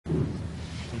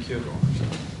you.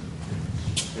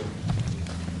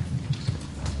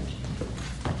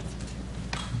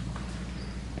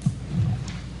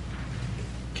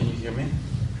 Can you hear me?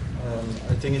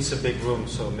 I think it's a big room,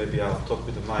 so maybe I'll talk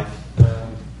with the mic.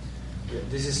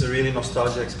 This is a really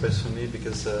nostalgia express for me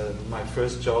because my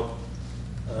first job,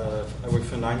 I worked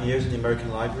for 9 years in the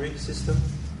American Library System,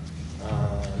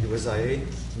 USIA,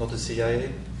 not the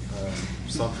CIA.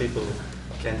 Some people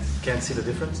can't see the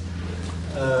difference.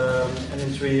 And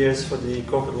in 3 years for the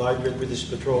corporate library at British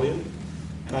Petroleum.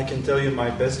 And I can tell you my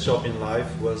best job in life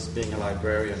was being a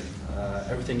librarian.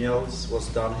 Everything else was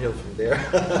downhill from there.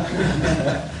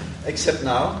 Except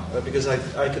now, because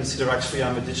I consider actually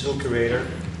I'm a digital curator.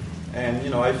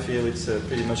 And I feel it's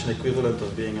pretty much an equivalent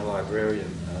of being a librarian.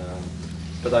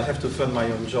 But I have to fund my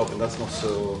own job, and that's not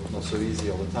so easy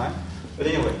all the time. But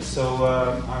anyway, so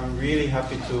I'm really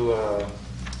happy to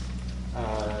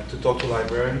talk to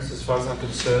librarians. As far as I'm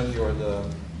concerned, you're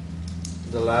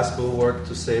the last bulwark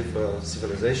to save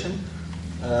civilization.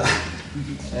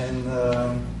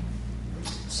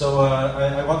 So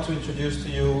I want to introduce to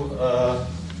you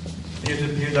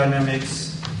peer-to-peer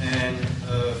dynamics and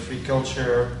free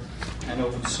culture and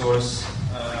open source.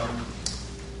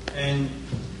 And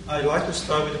I'd like to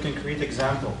start with a concrete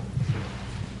example.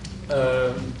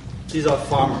 These are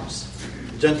farmers,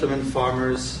 gentlemen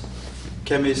farmers,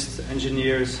 chemists,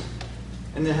 engineers,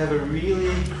 and they have a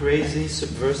really crazy,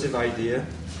 subversive idea.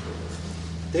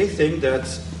 They think that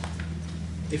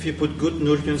if you put good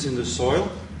nutrients in the soil,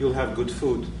 you'll have good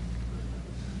food.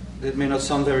 That may not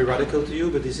sound very radical to you,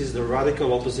 but this is the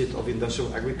radical opposite of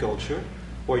industrial agriculture,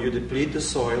 where you deplete the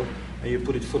soil and you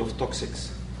put it full of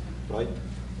toxics, right?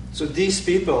 So these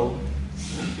people,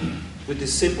 with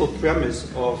this simple premise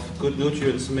of good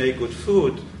nutrients make good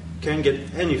food, can get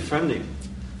any funding.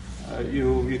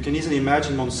 You can easily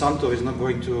imagine Monsanto is not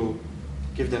going to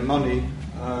give them money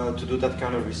to do that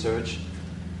kind of research.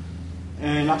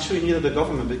 And actually neither the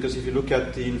government, because if you look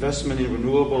at the investment in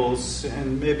renewables,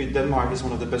 and maybe Denmark is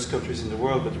one of the best countries in the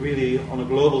world, but really on a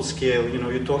global scale,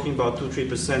 you're talking about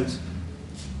 2-3%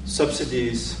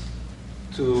 subsidies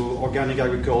to organic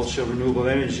agriculture, renewable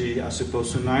energy, as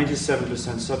opposed to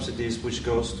 97% subsidies, which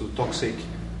goes to toxic,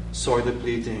 soil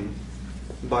depleting,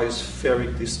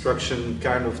 biospheric destruction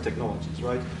kind of technologies,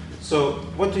 right? So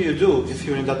what do you do if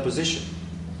you're in that position?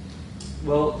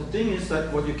 Well, the thing is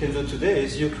that what you can do today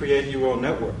is you create your own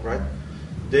network, right?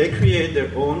 They create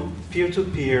their own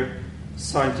peer-to-peer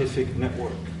scientific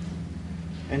network.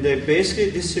 And they basically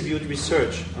distribute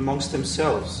research amongst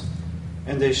themselves,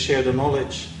 and they share the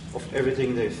knowledge of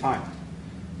everything they find.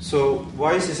 So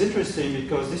why is this interesting?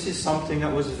 Because this is something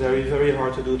that was very, very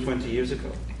hard to do 20 years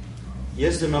ago.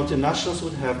 Yes, the multinationals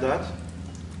would have that,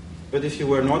 but if you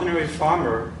were an ordinary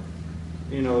farmer,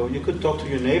 you could talk to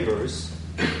your neighbors,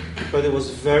 but it was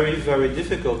very, very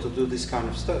difficult to do this kind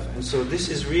of stuff. And so this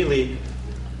is really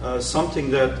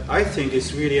something that I think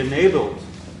is really enabled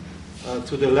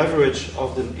to the leverage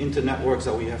of the internetworks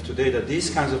that we have today, that these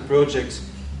kinds of projects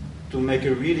to make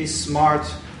a really smart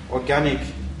organic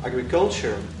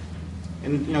agriculture.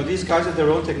 And these guys have their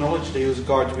own technology. They use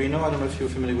Arduino. I don't know if you're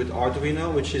familiar with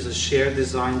Arduino, which is a shared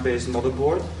design-based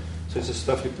motherboard. So it's the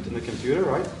stuff you put in the computer,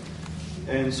 right?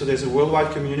 And so there's a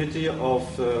worldwide community of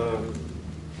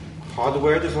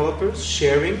hardware developers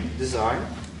sharing design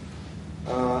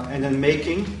and then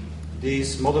making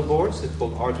these motherboards. They're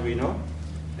called Arduino.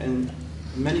 And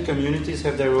many communities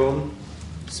have their own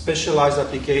specialized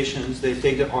applications. They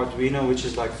take the Arduino, which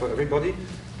is like for everybody,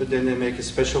 but then they make a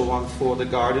special one for the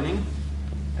gardening.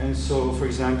 And so, for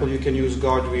example, you can use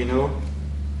Arduino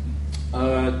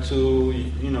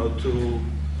to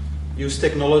use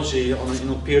technology on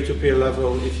a peer-to-peer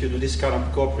level if you do this kind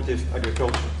of cooperative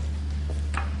agriculture.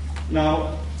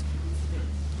 Now,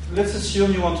 let's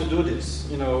assume you want to do this,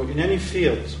 in any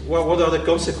field. What are the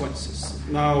consequences?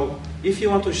 Now, if you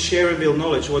want to share and build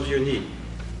knowledge, what do you need?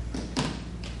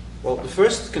 Well, the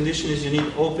first condition is you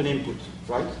need open input,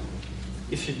 right?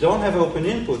 If you don't have open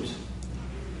input,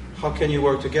 how can you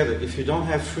work together? If you don't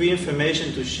have free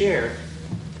information to share,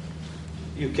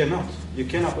 you cannot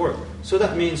work. So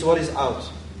that means what is out?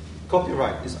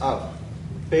 Copyright is out.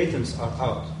 Patents are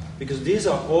out. Because these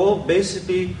are all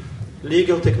basically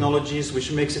legal technologies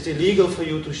which makes it illegal for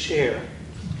you to share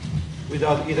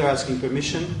without either asking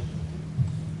permission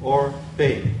or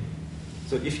paying.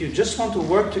 So if you just want to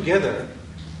work together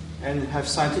and have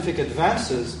scientific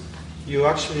advances, you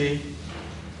actually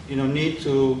need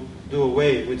to do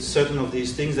away with certain of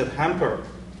these things that hamper.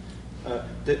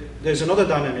 There's another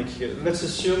dynamic here. Let's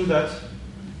assume that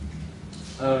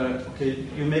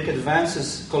you make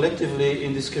advances collectively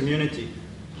in this community.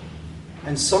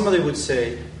 And somebody would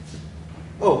say,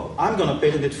 oh, I'm going to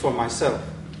patent it for myself,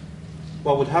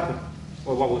 what would happen?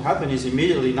 Well, what would happen is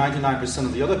immediately 99%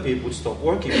 of the other people would stop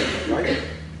working with it, right?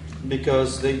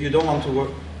 Because you don't want to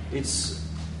work. It's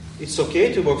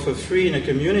okay to work for free in a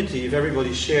community if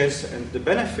everybody shares the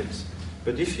benefits.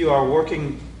 But if you are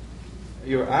working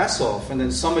your ass off and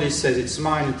then somebody says it's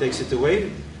mine and takes it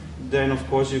away, then of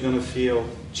course you're going to feel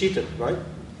cheated, right?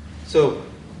 So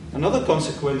another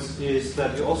consequence is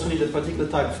that you also need a particular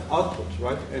type of output,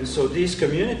 right? And so these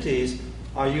communities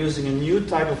are using a new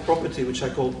type of property which I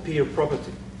call peer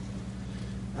property.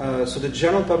 So the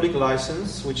general public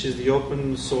license, which is the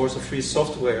open source of free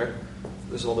software,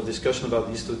 there's a lot of discussion about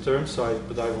these two terms,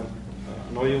 but I won't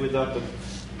annoy you with that. But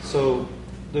so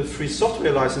the free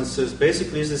software licenses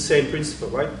basically is the same principle,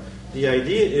 right? The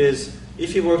idea is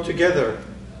if you work together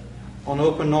on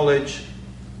open knowledge,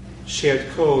 shared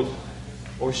code,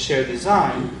 or shared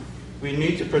design, we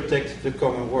need to protect the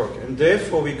common work. And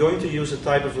therefore, we're going to use a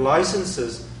type of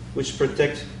licenses which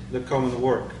protect the common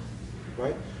work,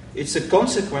 right? It's a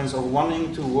consequence of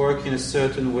wanting to work in a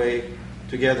certain way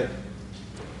together.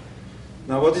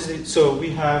 Now, what is it? So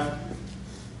we have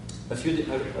a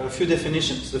few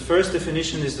definitions. The first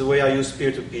definition is the way I use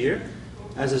peer-to-peer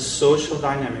as a social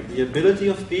dynamic, the ability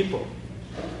of people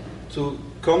to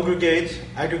congregate,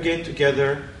 aggregate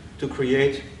together to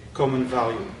create common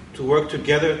value, to work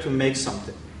together to make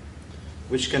something,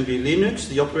 which can be Linux,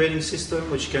 the operating system,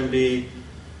 which can be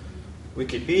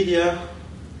Wikipedia,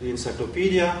 the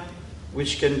encyclopedia,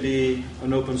 which can be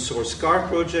an open source car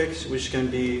project, which can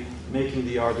be making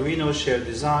the Arduino shared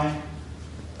design.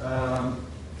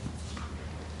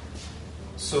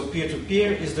 So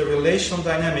peer-to-peer is the relational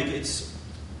dynamic. It's,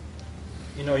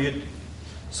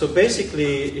 so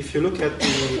basically, if you look at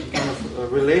the kind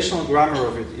of relational grammar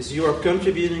of it, is you are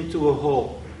contributing to a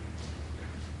whole,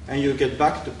 and you get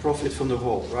back the profit from the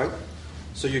whole, right?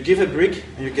 So you give a brick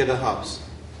and you get a house.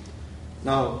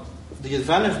 Now, the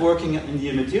advantage of working in the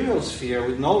immaterial sphere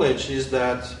with knowledge is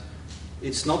that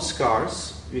it's not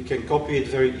scarce, you can copy it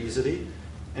very easily,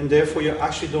 and therefore you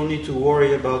actually don't need to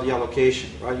worry about the allocation,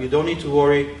 right? You don't need to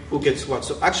worry who gets what.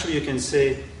 So actually you can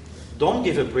say, don't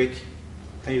give a brick,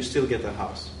 and you still get a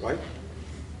house, right?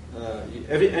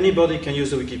 Anybody can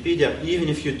use the Wikipedia, even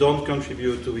if you don't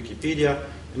contribute to Wikipedia,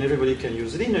 and everybody can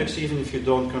use Linux, even if you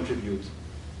don't contribute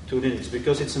to Linux,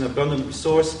 because it's an abundant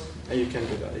resource, and you can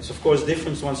do that. It's of course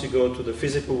different once you go to the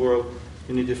physical world,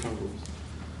 you need different rules.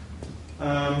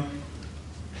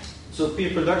 So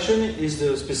peer production is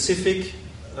the specific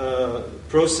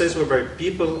process whereby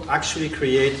people actually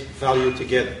create value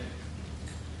together.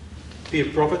 Peer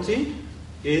property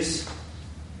is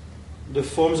the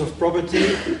forms of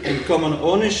property and common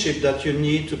ownership that you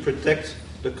need to protect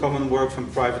the common work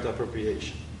from private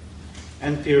appropriation.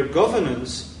 And peer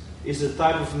governance is the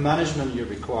type of management you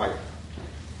require.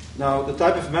 Now, the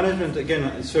type of management, again,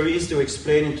 it's very easy to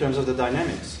explain in terms of the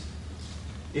dynamics.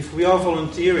 If we are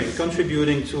volunteering,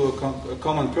 contributing to a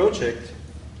common project,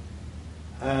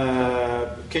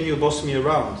 can you boss me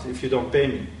around if you don't pay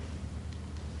me?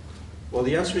 Well,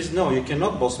 the answer is no, you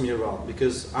cannot boss me around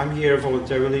because I'm here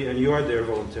voluntarily and you are there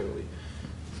voluntarily.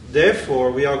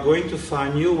 Therefore, we are going to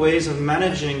find new ways of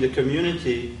managing the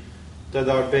community that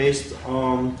are based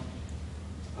on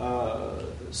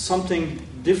something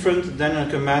different than a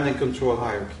command and control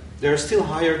hierarchy. There are still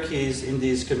hierarchies in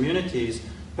these communities,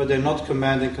 but they're not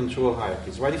command and control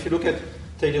hierarchies, right? If you look at,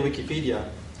 take the Wikipedia,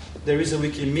 there is a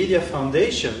Wikimedia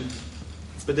Foundation,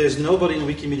 but there's nobody in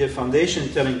the Wikimedia Foundation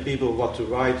telling people what to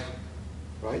write,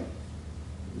 right?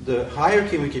 The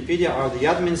hierarchy in Wikipedia are the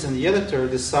admins and the editor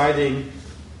deciding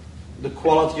the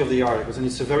quality of the articles, and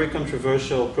it's a very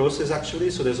controversial process actually,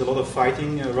 so there's a lot of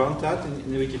fighting around that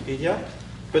in the Wikipedia.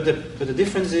 But the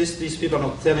difference is these people are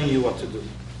not telling you what to do,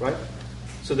 right?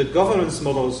 So the governance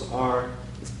models are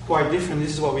quite different.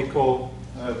 This is what we call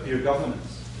peer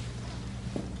governance.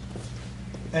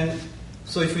 And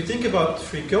so if we think about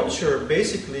free culture,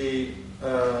 basically,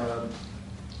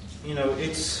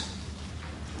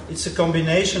 it's a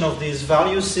combination of these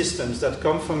value systems that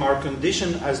come from our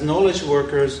condition as knowledge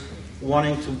workers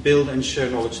wanting to build and share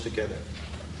knowledge together.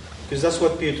 Because that's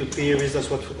what peer-to-peer is, that's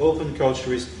what open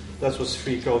culture is, that's what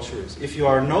free culture is. If you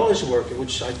are a knowledge worker,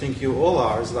 which I think you all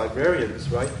are as librarians,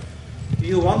 right?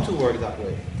 You want to work that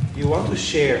way. You want to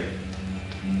share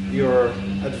your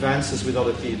advances with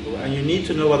other people, and you need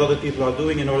to know what other people are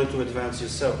doing in order to advance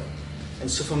yourself. And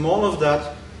so from all of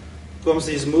that comes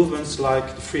these movements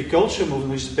like the free culture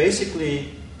movement, which is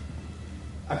basically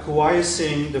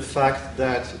acquiescing the fact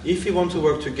that if we want to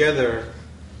work together,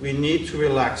 we need to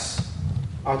relax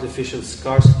artificial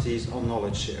scarcities on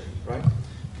knowledge sharing, right?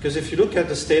 Because if you look at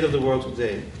the state of the world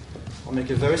today, I'll make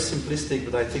a very simplistic,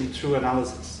 but I think true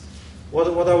analysis.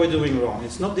 What are we doing wrong?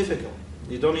 It's not difficult.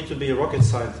 You don't need to be a rocket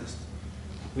scientist.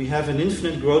 We have an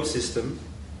infinite growth system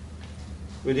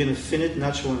within a finite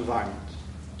natural environment.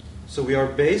 So we are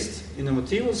based in the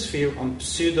material sphere on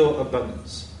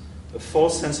pseudo-abundance, a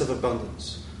false sense of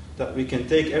abundance, that we can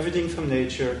take everything from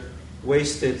nature,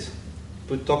 waste it,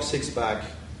 put toxics back,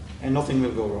 and nothing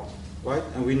will go wrong, right?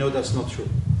 And we know that's not true.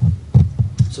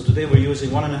 So today we're using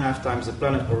 1.5 times the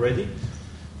planet already,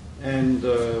 and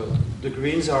the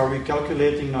Greens are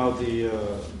recalculating now the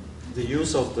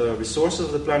use of the resources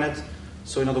of the planet.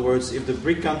 So in other words, if the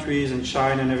BRIC countries and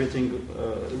China and everything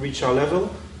reach our level,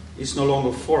 it's no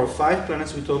longer 4 or 5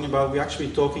 planets we're talking about, we're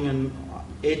actually talking in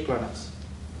 8 planets.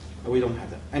 We don't have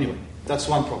that. Anyway, that's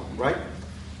one problem, right?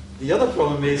 The other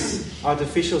problem is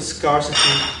artificial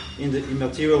scarcity in the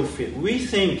immaterial field. We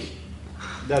think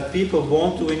that people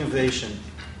won't do innovation,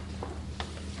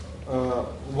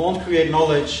 won't create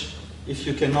knowledge if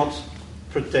you cannot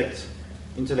protect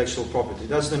intellectual property.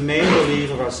 That's the main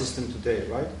belief of our system today,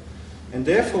 right? And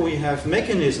therefore we have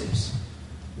mechanisms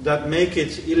that make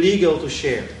it illegal to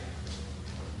share.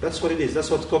 That's what it is. That's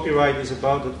what copyright is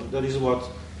about. That is what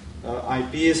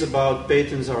IP is about,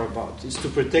 patents are about. It's to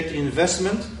protect the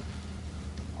investment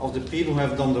of the people who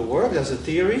have done the work. That's a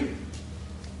theory.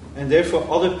 And therefore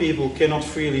other people cannot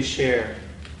freely share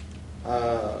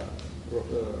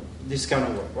this kind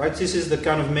of work, right? This is the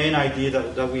kind of main idea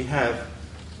that we have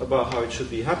about how it should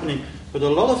be happening. But a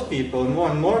lot of people, more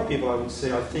and more people, I would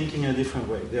say, are thinking in a different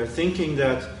way. They are thinking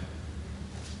that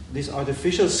this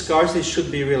artificial scarcity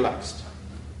should be relaxed.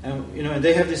 And and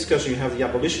they have discussion. You have the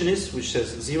abolitionists, which says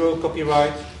zero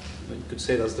copyright. You could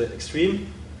say that's the extreme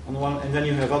on one. And then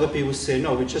you have other people who say,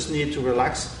 no, we just need to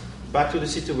relax back to the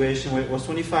situation where it was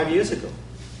 25 years ago.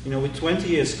 With 20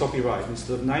 years copyright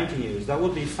instead of 19 years, that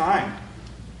would be fine.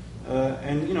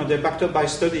 And they're backed up by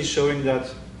studies showing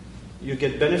that you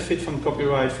get benefit from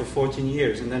copyright for 14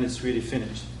 years, and then it's really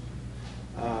finished.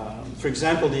 For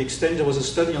example, there was a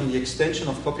study on the extension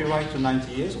of copyright to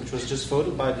 90 years, which was just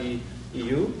voted by the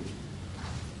EU.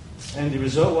 And the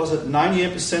result was that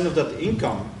 98% of that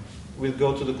income will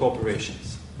go to the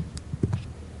corporations.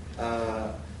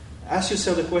 Ask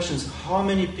yourself the questions, how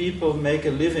many people make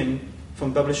a living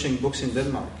from publishing books in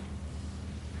Denmark?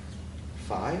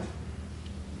 5?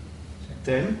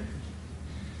 10?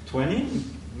 20?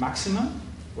 Maximum?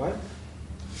 Right?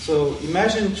 So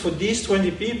imagine for these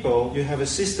 20 people, you have a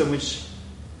system which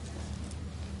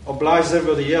obliges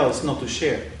everybody else not to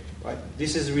share. Right?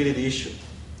 This is really the issue.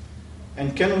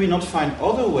 And can we not find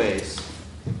other ways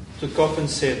to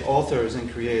compensate authors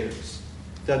and creators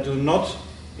that do not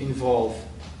involve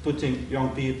putting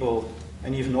young people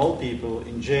and even old people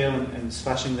in jail and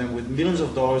slashing them with millions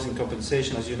of dollars in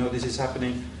compensation? As you know, this is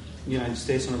happening in the United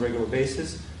States on a regular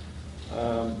basis.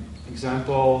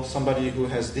 Example, somebody who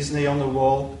has Disney on the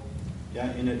wall,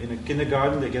 in a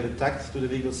kindergarten, they get attacked through the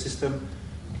legal system.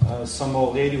 Some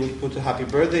old lady would put a happy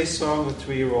birthday song with a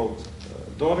 3-year-old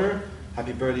daughter.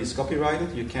 Happy birthday is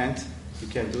copyrighted. You can't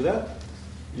do that.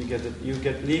 You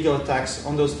get legal attacks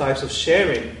on those types of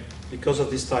sharing because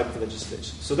of this type of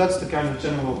legislation. So that's the kind of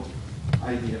general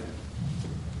idea.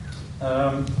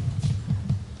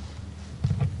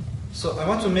 So I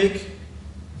want to make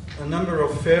a number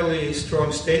of fairly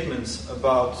strong statements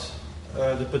about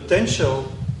the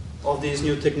potential of these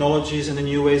new technologies and the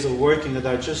new ways of working that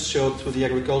I just showed through the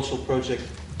agricultural project,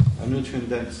 Nutrient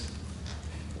Dense.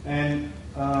 And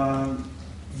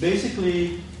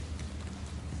basically,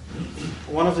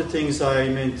 one of the things I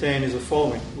maintain is the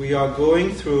following. We are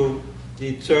going through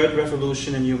the third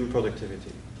revolution in human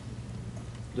productivity.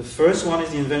 The first one is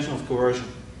the invention of coercion,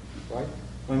 right?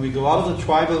 When we go out of the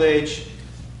tribal age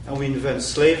and we invent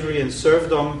slavery and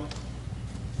serfdom,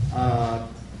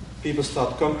 people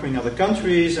start conquering other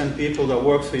countries, and people that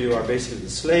work for you are basically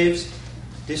slaves.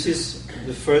 This is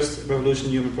the first revolution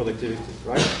in human productivity,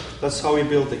 right? That's how we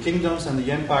built the kingdoms and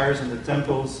the empires and the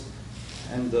temples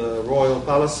and the royal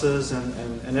palaces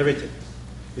and everything.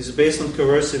 This is based on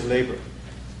coercive labor.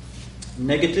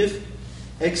 Negative,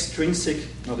 extrinsic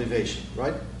motivation,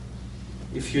 right?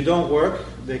 If you don't work,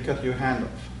 they cut your hand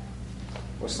off,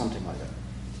 or something like that.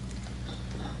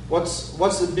 What's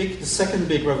the second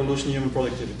big revolution in human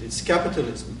productivity? It's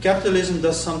capitalism. Capitalism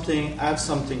adds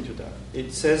something to that.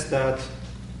 It says that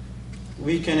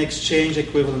we can exchange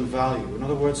equivalent value. In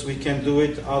other words, we can do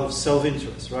it out of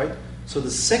self-interest, right? So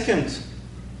the second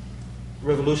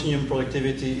revolution in human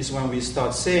productivity is when we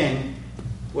start saying,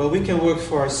 well, we can work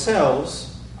for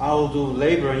ourselves, I'll do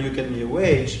labor and you get me a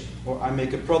wage, or I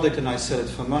make a product and I sell it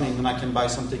for money and then I can buy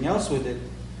something else with it.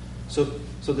 So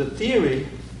the theory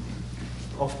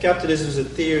of capitalism is a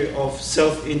theory of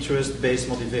self-interest based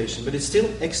motivation, but it's still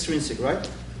extrinsic, right?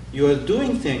 You are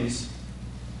doing things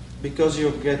because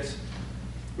you get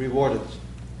rewarded.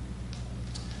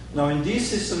 Now, in these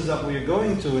systems that we are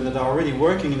going to and that are already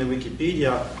working in the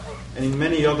Wikipedia and in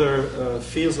many other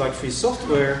fields like free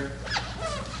software,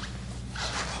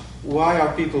 why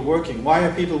are people working? Why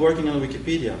are people working on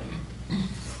Wikipedia?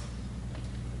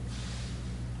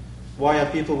 Why are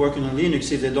people working on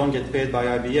Linux if they don't get paid by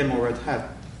IBM or Red Hat?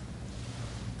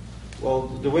 Well,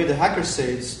 the way the hackers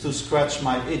say it's to scratch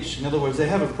my itch. In other words, they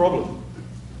have a problem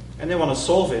and they want to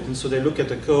solve it, and so they look at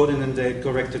the code and then they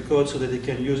correct the code so that they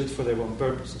can use it for their own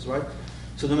purposes, right?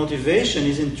 So the motivation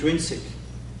is intrinsic.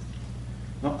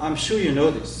 Now, I'm sure you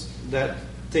know this, that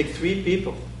take 3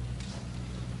 people,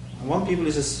 and one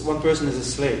person is a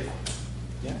slave,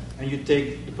 yeah? And you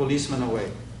take the policeman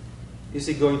away. Is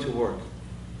he going to work?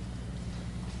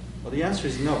 Well, the answer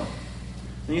is no.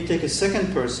 Then you take a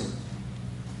second person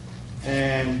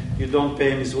and you don't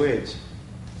pay him his wage.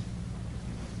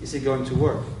 Is he going to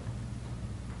work?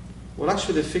 Well,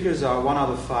 actually, the figures are 1 out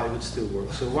of 5 would still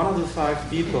work. So 1 out of 5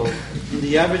 people in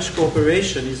the average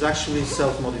corporation is actually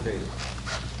self-motivated.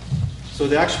 So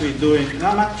they're actually doing, and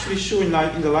I'm actually sure in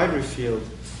the library field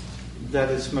that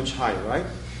it's much higher, right?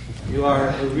 You are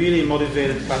a really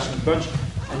motivated, passionate bunch,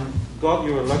 and God,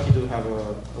 you are lucky to have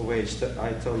a wage, that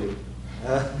I tell you.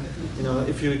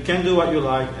 If you can do what you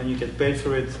like and you get paid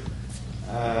for it,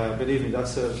 believe me,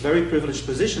 that's a very privileged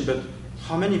position, but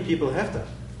how many people have that,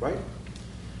 right?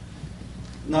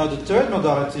 Now, the third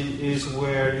modality is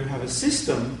where you have a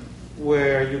system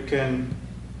where you can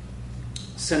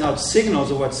send out signals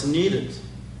of what's needed,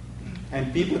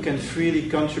 and people can freely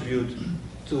contribute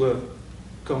to a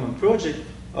common project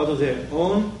out of their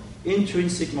own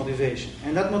intrinsic motivation.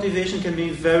 And that motivation can be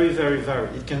very, very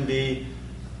varied. It can be,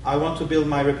 I want to build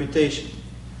my reputation.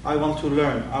 I want to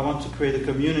learn. I want to create a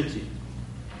community.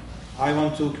 I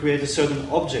want to create a certain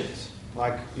object,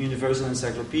 like Universal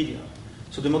Encyclopedia.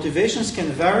 So the motivations can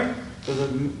vary,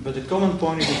 but the common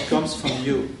point is it comes from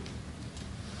you.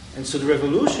 And so the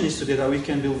revolution is today that we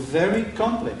can build very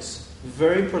complex,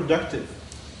 very productive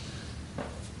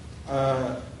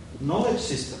knowledge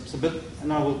systems.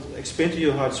 And I will explain to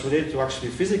you how it's related to actually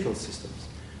physical systems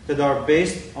that are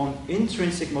based on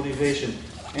intrinsic motivation,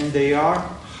 and they are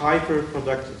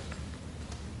hyper-productive.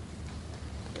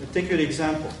 I'll take you an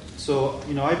example. So,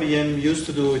 IBM used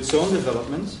to do its own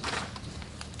development,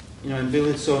 and build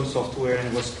its own software, and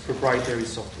it was proprietary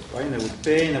software, right? And they would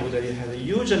pay, and they had a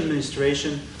huge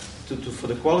administration for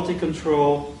the quality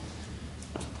control.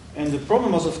 And the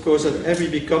problem was, of course, that every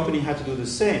big company had to do the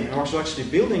same. And was actually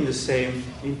building the same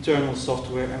internal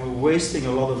software, and were wasting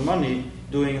a lot of money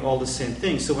doing all the same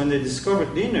things. So when they discovered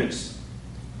Linux,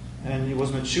 and it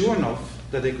was mature enough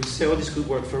that they could say, oh, this could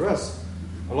work for us,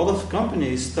 a lot of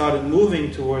companies started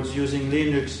moving towards using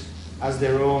Linux as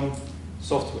their own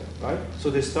software, right? So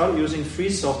they started using free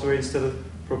software instead of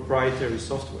proprietary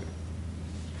software.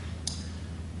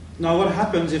 Now, what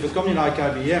happens if a company like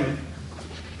IBM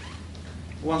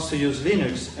wants to use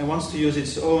Linux and wants to use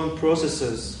its own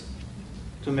processes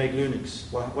to make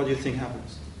Linux? What do you think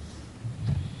happens?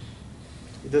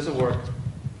 It doesn't work.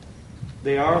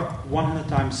 They are 100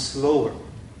 times slower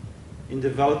in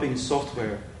developing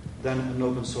software than an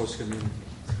open source community.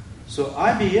 So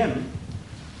IBM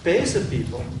pays the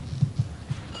people,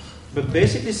 but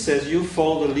basically says you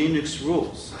follow the Linux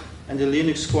rules and the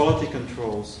Linux quality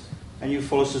controls, and you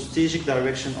follow strategic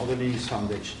direction of the Linux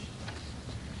Foundation.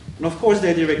 And of course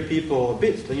they direct people a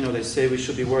bit. They say we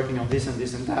should be working on this and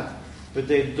this and that, but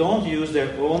they don't use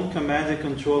their own command and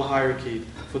control hierarchy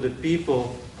for the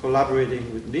people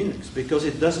collaborating with Linux, because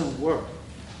it doesn't work.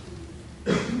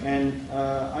 And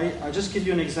I just give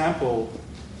you an example,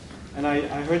 and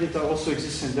I heard it also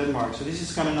exists in Denmark. So this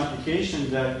is kind of an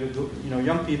application that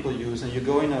young people use, and you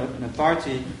go in a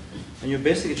party, and you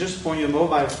basically just point your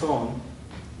mobile phone,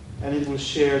 and it will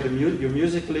share your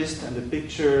music list and the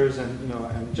pictures,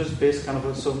 and just based kind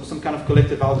of some kind of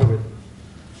collective algorithm.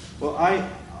 Well,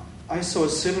 I saw a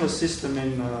similar system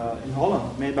in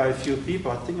Holland, made by a few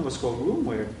people. I think it was called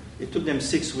Roomware. It took them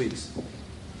 6 weeks.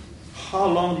 How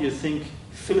long do you think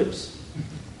Philips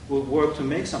would work to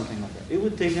make something like that? It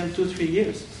would take them 2-3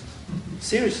 years.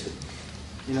 Seriously.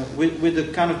 With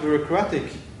the kind of bureaucratic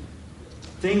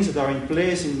things that are in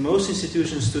place in most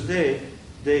institutions today,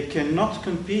 they cannot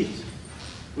compete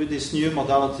with this new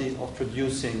modality of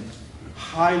producing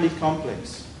highly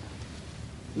complex,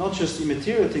 not just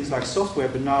immaterial things like software,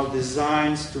 but now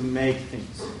designs to make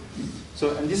things.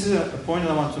 So, and this is a point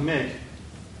that I want to make.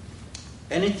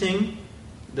 Anything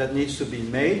that needs to be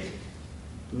made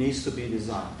needs to be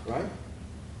designed, right?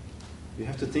 You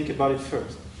have to think about it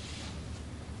first.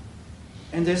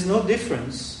 And there's no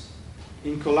difference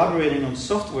in collaborating on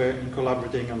software and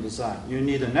collaborating on design. You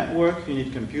need a network, you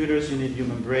need computers, you need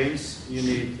human brains, you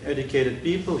need educated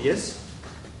people, yes.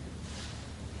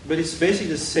 But it's basically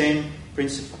the same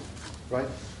principle, right?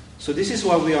 So this is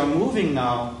why we are moving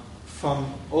now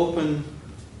from open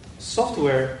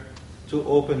software to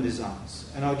open designs.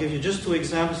 And I'll give you just 2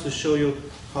 examples to show you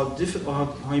how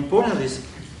important it is,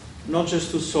 not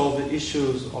just to solve the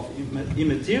issues of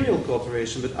immaterial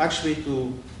cooperation, but actually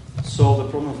to solve the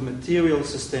problem of material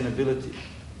sustainability.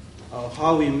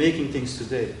 How are we making things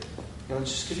today? I'll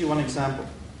just give you one example.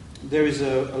 There is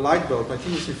a light bulb, I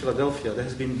think it's in Philadelphia, that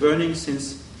has been burning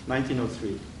since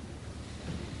 1903.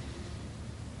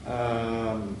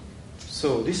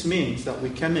 So this means that we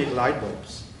can make light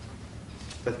bulbs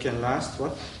that can last,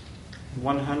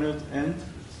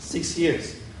 106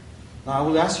 years. Now I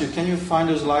will ask you, can you find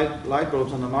those light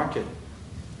bulbs on the market?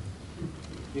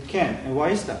 You can. And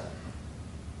why is that?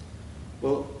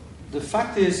 Well, the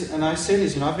fact is, and I say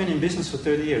this, I've been in business for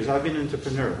 30 years. I've been an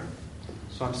entrepreneur.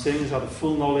 So I'm saying this out of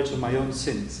full knowledge of my own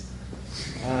sins.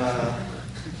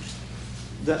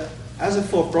 That as a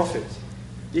for-profit,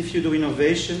 if you do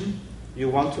innovation, you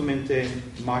want to maintain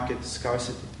market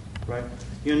scarcity, right?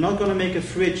 You're not going to make a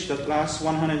fridge that lasts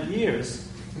 100 years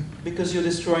because you're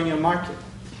destroying your market.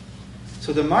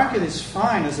 So the market is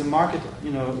fine as a market,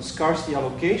 scarcity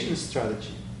allocation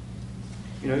strategy.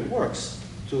 It works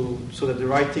so that the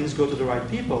right things go to the right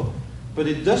people, but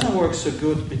it doesn't work so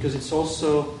good because it's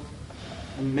also,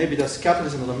 and maybe that's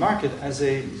capitalism of the market, as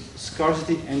a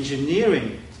scarcity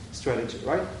engineering strategy,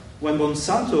 right? When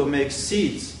Monsanto makes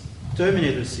seeds,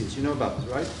 Terminator seeds, you know about this,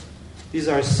 right? These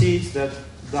are seeds that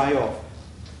die off,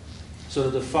 so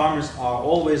that the farmers are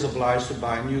always obliged to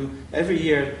buy new every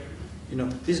year.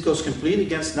 This goes completely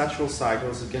against natural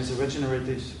cycles, against the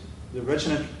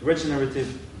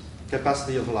regenerative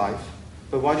capacity of life.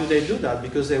 But why do they do that?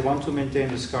 Because they want to maintain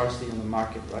the scarcity in the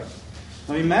market, right?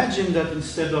 Now imagine that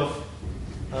instead of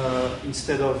a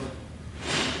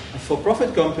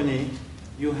for-profit company,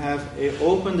 you have an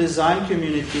open design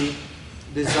community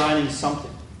designing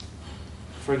something.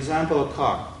 For example, a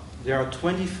car. There are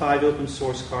 25 open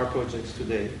source car projects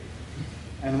today.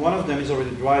 And one of them is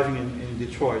already driving in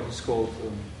Detroit. It's called,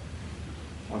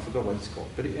 I forgot what it's called.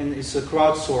 And it's a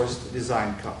crowdsourced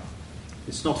design car.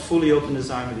 It's not fully open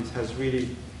design, but it has really,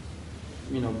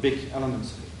 big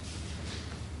elements of it.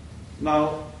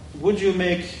 Now, would you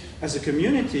make, as a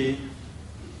community,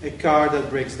 a car that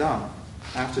breaks down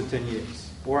after 10 years?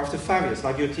 Or after 5 years,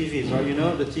 like your TVs, right?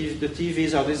 The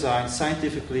TVs are designed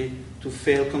scientifically to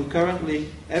fail concurrently.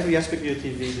 Every aspect of your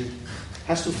TV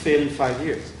has to fail in 5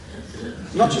 years.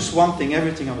 Not just one thing,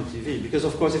 everything on the TV. Because,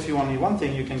 of course, if you only one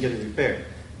thing, you can get it repaired,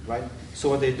 right? So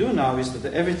what they do now is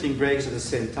that everything breaks at the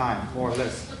same time, more or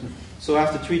less. So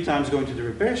after 3 times going to the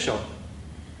repair shop,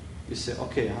 you say,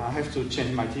 okay, I have to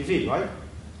change my TV, right?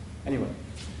 Anyway.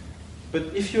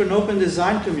 But if you're an open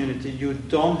design community, you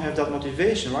don't have that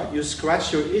motivation, right? You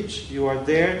scratch your itch. You are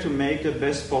there to make the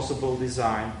best possible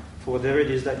design for whatever it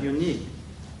is that you need.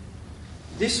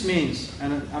 This means,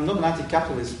 and I'm not an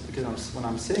anti-capitalist when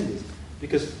I'm saying this,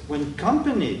 because when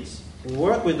companies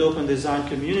work with open design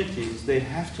communities, they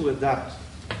have to adapt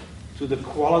to the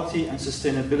quality and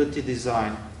sustainability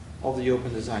design of the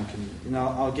open design community.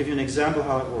 Now, I'll give you an example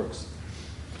how it works.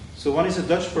 So one is a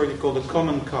Dutch project called the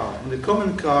Common Car. And the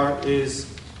Common Car has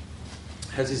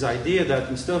this idea that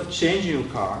instead of changing your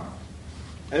car,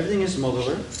 everything is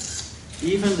modular,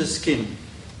 even the skin.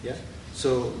 Yeah.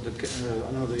 So I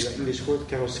don't know the English word,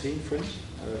 carrosserie in French.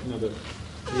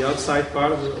 The outside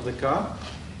part of the car.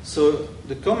 So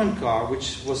the Common Car,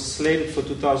 which was slated for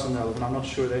 2011, I'm not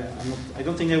sure I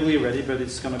don't think they're really ready, but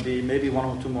it's going to be maybe 1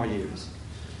 or 2 more years.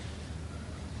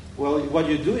 Well, what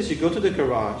you do is you go to the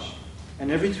garage. And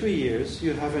every 3 years,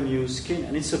 you have a new skin.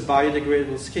 And it's a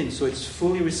biodegradable skin, so it's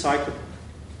fully recyclable,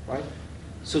 right?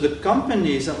 So the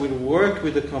companies that will work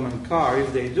with the Common Car,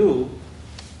 if they do,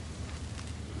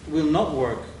 will not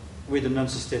work with a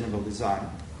non-sustainable design.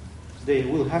 They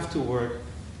will have to work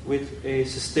with a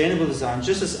sustainable design,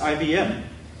 just as IBM,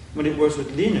 when it works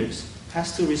with Linux,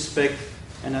 has to respect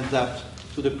and adapt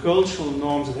to the cultural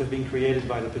norms that have been created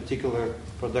by the particular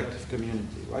productive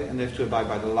community, right? And they have to abide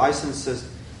by the licenses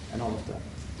and all of that.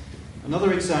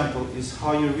 Another example is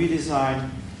how you redesign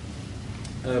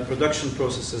production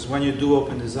processes when you do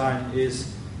open design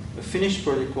is a Finnish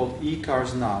project called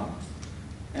eCars Now.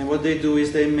 And what they do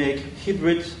is they make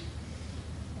hybrid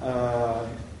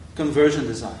conversion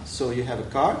designs. So you have a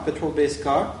car, petrol-based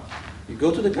car, you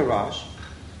go to the garage,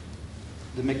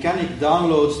 the mechanic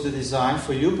downloads the design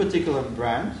for your particular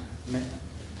brand,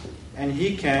 And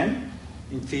he can,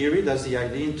 in theory, that's the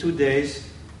idea, in 2 days,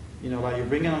 like you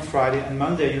bring it on Friday, and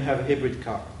Monday you have a hybrid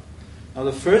car. Now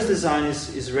the first design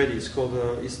is ready. It's called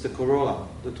it's the Corolla,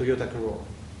 the Toyota Corolla.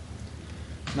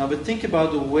 Now, but think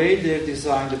about the way they've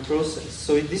designed the process.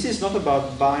 So this is not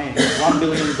about buying $1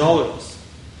 billion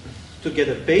to get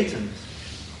a patent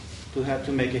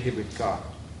to make a hybrid car.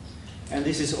 And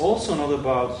this is also not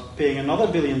about paying another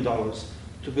 $1 billion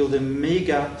to build a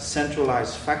mega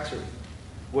centralized factory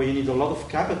where you need a lot of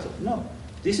capital. No,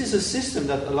 this is a system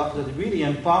that really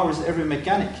empowers every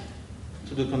mechanic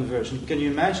to do conversion. Can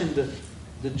you imagine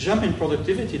the jump in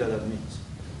productivity that means?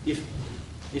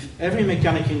 If every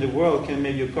mechanic in the world can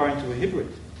make your car into a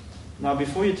hybrid. Now,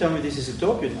 before you tell me this is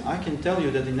utopian, I can tell you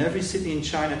that in every city in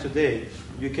China today,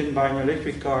 you can buy an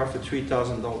electric car for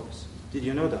 $3,000. Did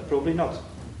you know that? Probably not.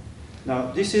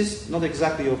 Now, this is not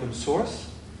exactly open source.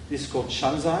 This is called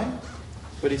Shanzai,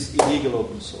 but it's illegal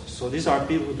open source. So these are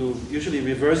people who do usually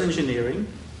reverse engineering,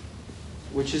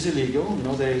 which is illegal.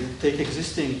 They take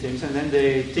existing things and then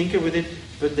they tinker with it,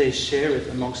 but they share it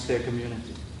amongst their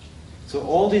community. So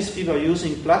all these people are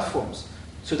using platforms.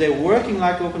 So they're working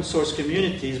like open source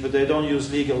communities, but they don't use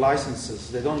legal licenses.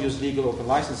 They don't use legal open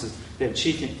licenses. They're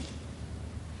cheating.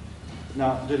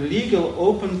 Now, the legal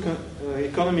open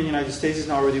economy in the United States is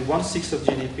now already 1/6 of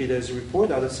GDP. There's a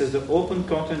report out that says the open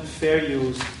content, fair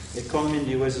use economy in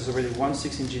the US is already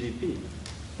 1/6 in GDP.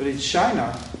 But in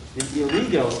China, the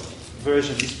illegal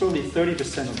version is probably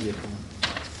 30% of the economy.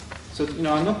 So,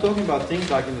 I'm not talking about things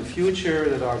like in the future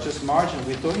that are just marginal.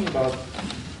 We're talking about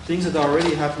things that are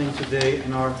already happening today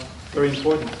and are very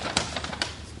important.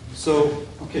 So,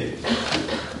 okay.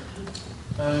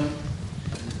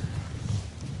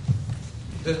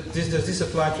 Does this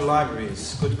apply to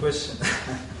libraries? Good question.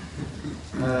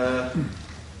 I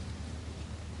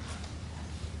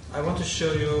want to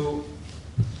show you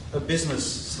a business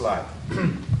slide,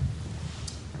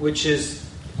 which is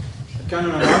kind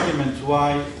of an argument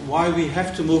why we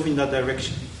have to move in that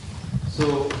direction.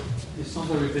 So it's not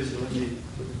very visible. Let me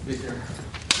put it bigger.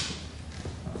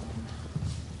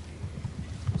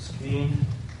 Screen.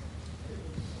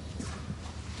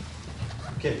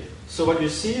 Okay. So what you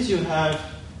see is you have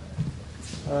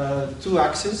two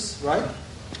axes, right?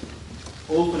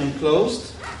 Open and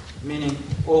closed, meaning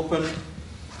open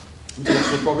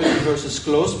intellectual property versus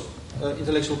closed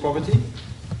intellectual property.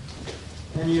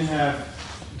 And you have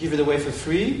give it away for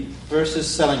free versus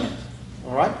selling it.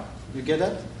 All right? You get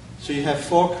that? So you have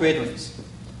 4 quadrants.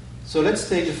 So let's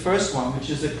take the first one, which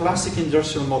is the classic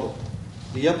industrial model.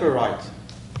 The upper right.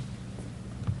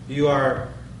 You are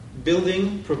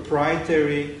building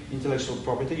proprietary intellectual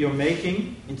property. You're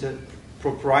making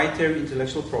proprietary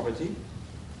intellectual property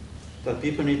that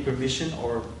people need permission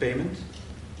or payment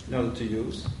in order to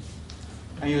use.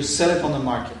 And you sell it on the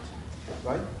market.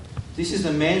 Right? This is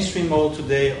the mainstream model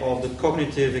today of the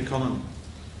cognitive economy.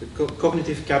 The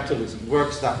cognitive capitalism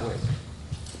works that way.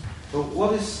 But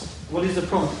what is the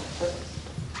problem?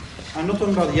 I'm not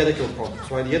talking about the ethical problems,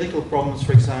 right? The ethical problems,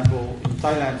 for example, in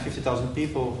Thailand, 50,000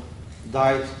 people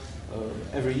died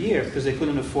every year because they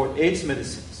couldn't afford AIDS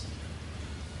medicines,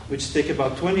 which take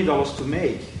about $20 to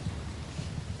make,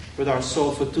 but are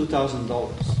sold for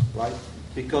 $2,000, right?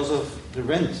 Because of the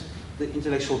rent, the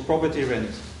intellectual property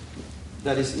rent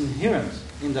that is inherent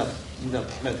in that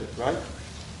method, right?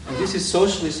 And this is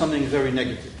socially something very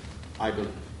negative, I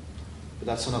believe. But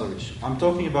that's another issue. I'm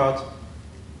talking about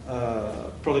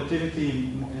productivity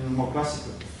in a more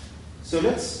classical. So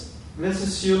let's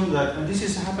assume that, and this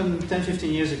has happened 10,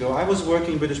 15 years ago. I was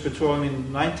working in British Petroleum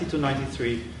in 90 to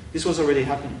 93. This was already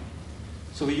happening.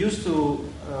 So we used to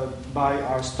buy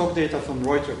our stock data from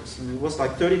Reuters, and it was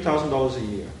like $30,000 a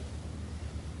year.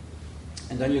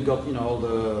 And then you got, all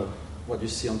the what you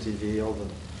see on TV, all the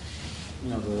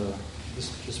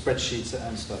spreadsheets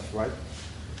and stuff, right?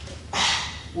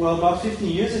 Well, about 15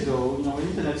 years ago, when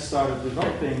internet started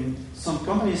developing, some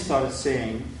companies started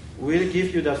saying, we'll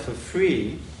give you that for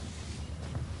free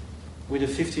with a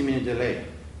 15-minute delay.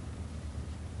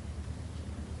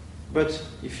 But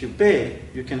if you pay,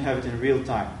 you can have it in real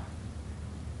time.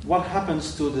 What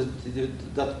happens to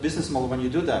that business model when you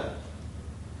do that?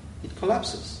 It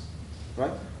collapses,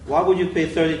 right? Why would you pay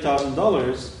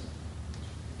 $30,000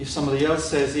 if somebody else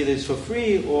says either it's for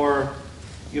free or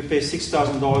you pay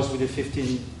 $6,000 with a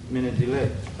 15-minute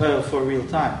delay for real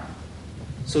time?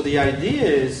 So the idea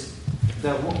is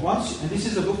that once, and this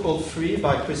is a book called Free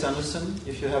by Chris Anderson.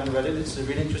 If you haven't read it, it's a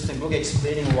really interesting book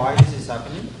explaining why this is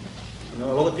happening. A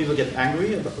lot of people get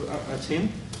angry at him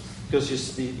because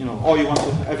you want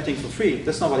to have everything for free.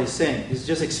 That's not what he's saying. He's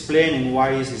just explaining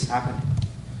why is this happening.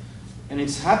 And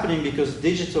it's happening because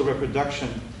digital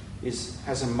reproduction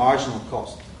has a marginal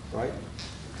cost, right?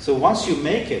 So once you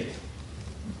make it,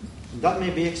 that may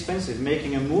be expensive.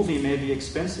 Making a movie may be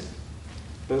expensive.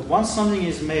 But once something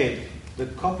is made, the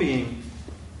copying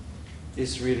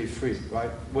is really free, right?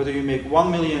 Whether you make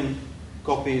 1 million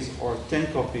copies or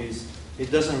 10 copies,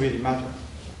 it doesn't really matter.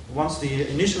 Once the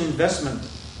initial investment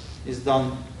is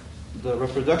done, the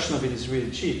reproduction of it is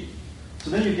really cheap. So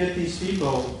then you get these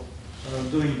people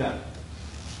doing that.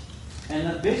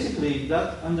 And basically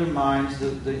that undermines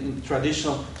the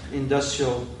traditional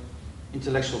industrial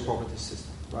intellectual property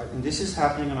system, right? And this is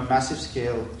happening on a massive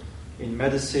scale in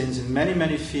medicines, in many,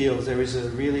 many fields. There is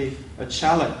really a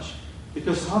challenge.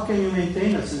 Because how can you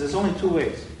maintain that? So there's only two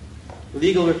ways.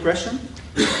 Legal repression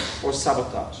or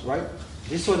sabotage, right?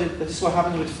 This is what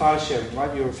happened with file sharing,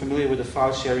 right? You're familiar with the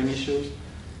file sharing issues.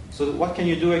 So what can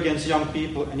you do against young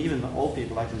people and even old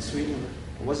people, like in Sweden?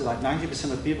 Was it like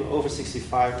 90% of people over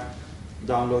 65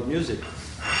 download music?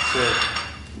 So,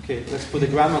 okay, let's put the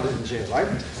grandmother in jail, right?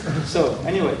 So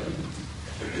anyway,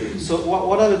 so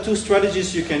what are the two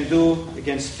strategies you can do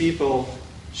against people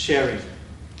sharing?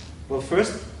 Well,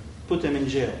 first, put them in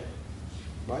jail,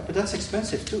 right? But that's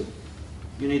expensive too.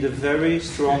 You need a very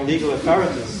strong legal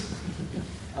apparatus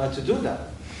to do that.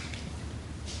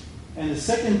 And the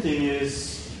second thing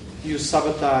is you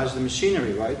sabotage the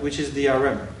machinery, right? Which is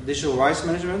DRM. Digital rights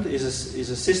management is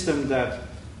a system that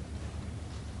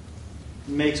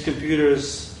makes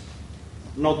computers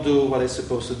not do what it's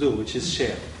supposed to do, which is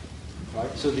share,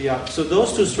 right? So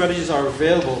those two strategies are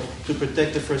available to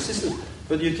protect the first system,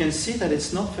 but you can see that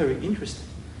it's not very interesting.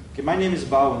 Okay, my name is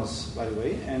Bauwens, by the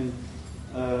way, and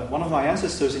one of my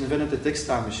ancestors invented the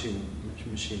textile machine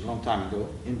a long time ago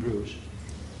in Bruges.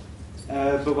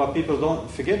 But what people don't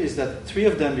forget is that 3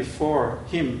 of them before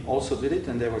him also did it,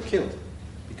 and they were killed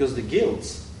because the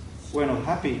guilds were not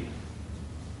happy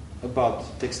about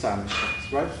textile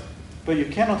machines, right? But you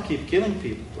cannot keep killing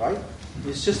people, right?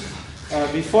 It's just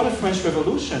before the French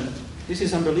Revolution, this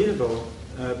is unbelievable.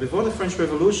 Before the French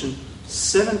Revolution,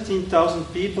 17,000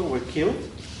 people were killed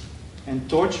and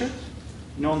tortured,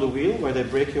 on the wheel where they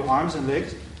break your arms and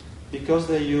legs, because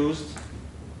they used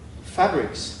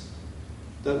fabrics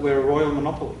that were a royal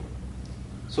monopoly.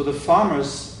 So the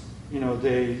farmers,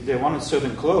 they wanted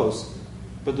certain clothes,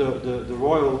 but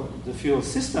the feudal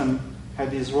system had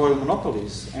these royal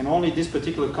monopolies, and only this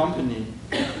particular company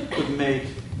could make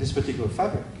this particular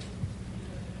fabric.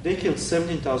 They killed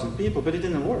 17,000 people, but it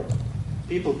didn't work.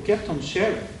 People kept on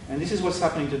sharing, and this is what's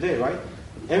happening today, right?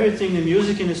 Everything the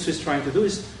music industry is trying to do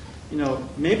is,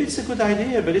 maybe it's a good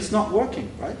idea, but it's not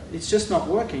working, right? It's just not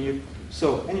working.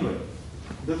 So anyway,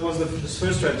 that was the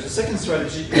first strategy. The second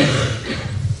strategy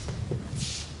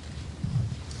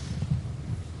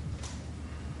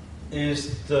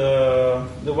is the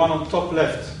one on top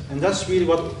left, and that's really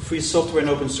what free software and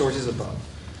open source is about.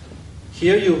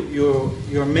 Here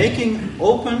you're making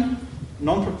open,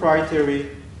 non-proprietary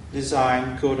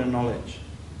design, code, and knowledge,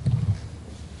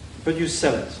 but you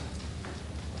sell it.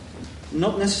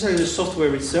 Not necessarily the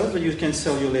software itself, but you can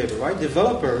sell your labor, right?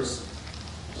 Developers,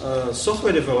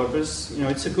 software developers,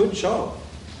 it's a good job.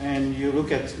 And you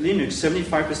look at Linux,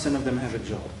 75% of them have a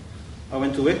job. I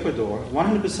went to Ecuador,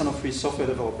 100% of free software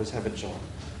developers have a job.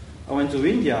 I went to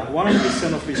India,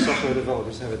 100% of free software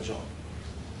developers have a job.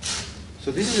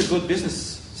 So this is a good business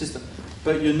system.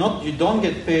 But you don't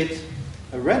get paid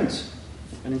a rent,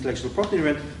 an intellectual property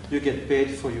rent, you get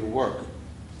paid for your work.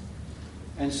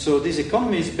 And so this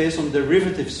economy is based on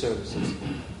derivative services.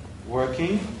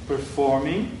 Working,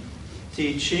 performing,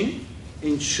 teaching,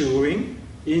 insuring,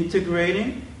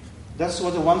 integrating. That's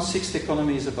what the 1/6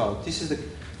 economy is about.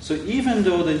 So even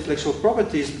though the intellectual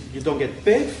properties you don't get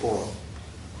paid for,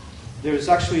 there is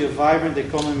actually a vibrant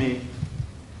economy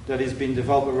that is being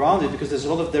developed around it, because there's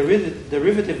a lot of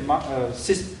derivative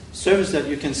service that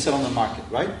you can sell on the market,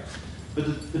 right?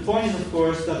 But the point is, of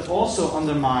course, that also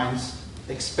undermines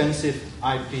expensive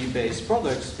IP-based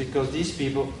products, because these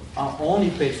people are only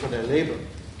paid for their labor,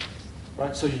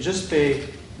 right? So you just pay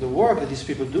the work that these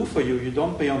people do for you. You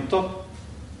don't pay on top,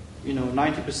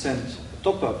 90%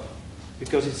 top-up,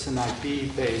 because it's an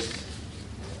IP-based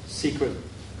secret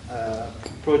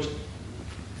project.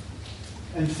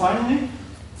 And finally,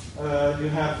 you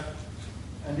have,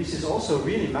 and this is also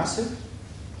really massive,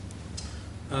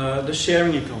 the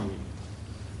sharing economy,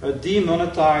 a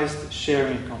demonetized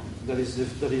sharing economy that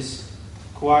is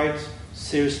quite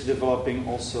seriously developing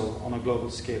also on a global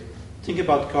scale. Think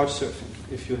about couch surfing.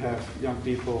 If you have young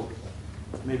people,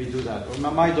 maybe do that.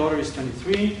 Or my daughter is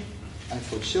 23, I have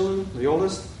 4 children, the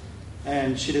oldest,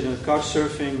 and she did a couch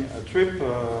surfing trip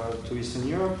to Eastern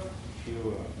Europe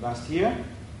last year.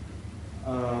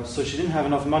 So she didn't have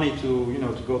enough money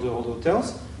to go to all the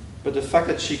hotels. But the fact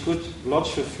that she could lodge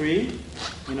for free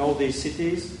in all these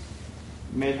cities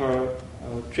made her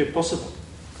trip possible.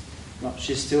 Now,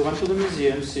 she still went to the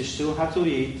museums. She still had to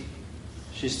eat.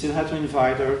 She still had to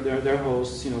invite their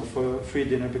hosts, for a free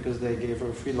dinner because they gave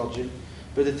her free lodging.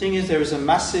 But the thing is, there is a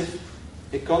massive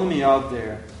economy out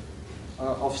there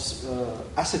of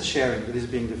asset sharing that is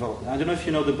being developed. I don't know if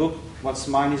you know the book, What's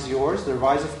Mine is Yours, The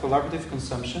Rise of Collaborative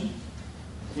Consumption.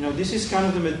 This is kind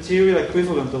of the material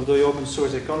equivalent of the open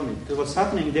source economy. Because what's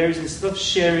happening there is, instead of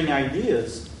sharing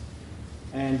ideas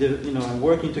and and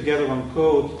working together on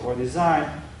code or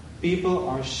design, people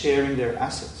are sharing their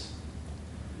assets.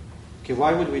 Okay,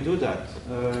 why would we do that?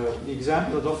 The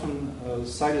example that often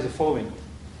cited is the following.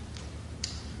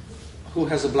 Who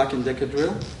has a Black & Decker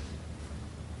drill?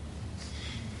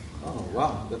 Oh,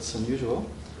 wow, that's unusual.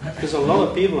 Because a lot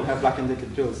of people have Black & Decker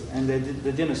drills, and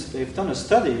they've done a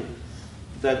study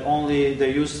that only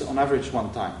they use on average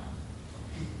one time.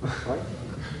 Right?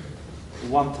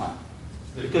 One time.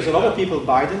 Because a lot of people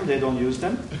buy them, they don't use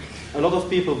them. A lot of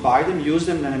people buy them, use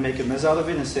them, and then they make a mess out of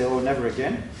it and say, oh, never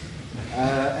again.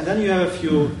 And then you have a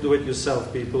few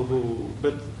do-it-yourself people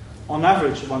but on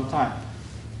average, one time.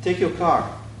 Take your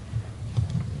car.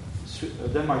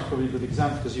 Denmark is probably a good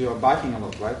example because you are biking a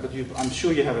lot, right? But I'm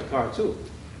sure you have a car too.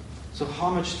 So how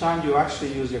much time do you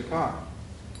actually use your car?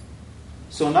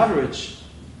 So on average,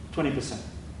 20%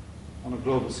 on a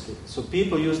global scale. So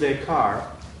people use their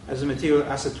car as a material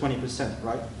asset 20%,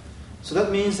 right? So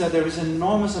that means that there is an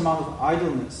enormous amount of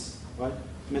idleness, right?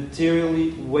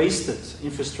 Materially wasted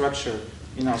infrastructure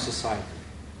in our society.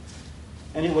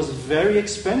 And it was very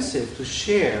expensive to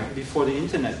share before the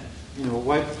internet.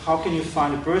 How can you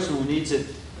find a person who needs it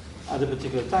at a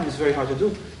particular time? It's very hard to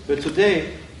do. But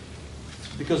today,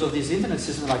 because of these internet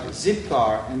systems like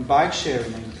Zipcar and bike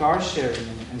sharing and car sharing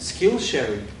and skill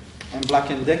sharing and Black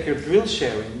 & Decker drill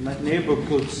sharing, neighborhood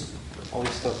goods, all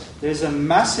this stuff, there's a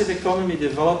massive economy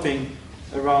developing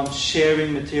around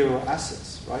sharing material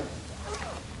assets, right?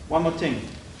 One more thing,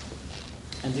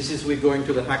 and this is we're going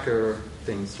to the hacker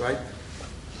things, right?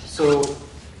 So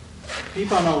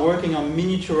people are now working on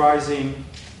miniaturizing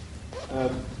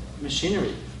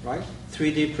machinery, right?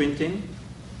 3D printing,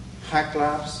 hack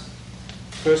labs,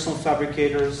 personal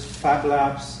fabricators, fab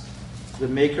labs, the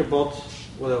MakerBot,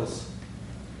 what else?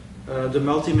 The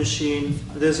multi-machine.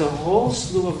 There's a whole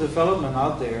slew of development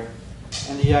out there,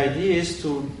 and the idea is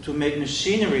to make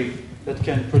machinery that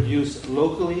can produce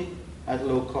locally at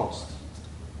low cost.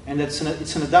 And it's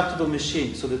an adaptable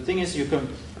machine. So the thing is,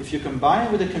 if you combine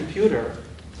it with a computer,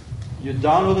 you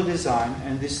download a design,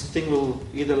 and this thing will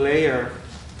either layer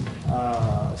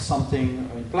something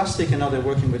in plastic, and now they're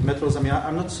working with metals. I mean,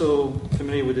 I'm not so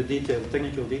familiar with the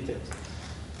technical details.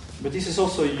 But this is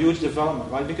also a huge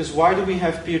development, right? Because why do we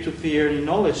have peer-to-peer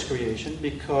knowledge creation?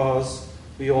 Because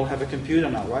we all have a computer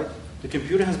now, right? The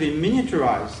computer has been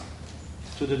miniaturized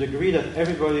to the degree that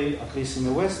everybody, at least in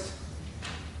the West,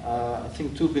 I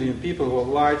think 2 billion people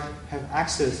worldwide, have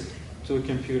access to a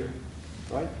computer,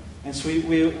 right? And so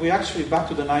we actually, back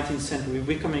to the 19th century, we're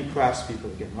becoming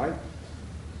craftspeople again, right?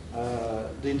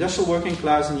 The industrial working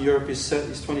class in Europe is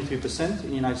 23%, in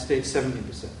the United States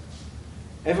 17%.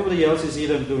 Everybody else is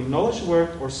either doing knowledge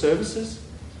work or services,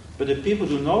 but the people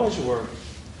who do knowledge work,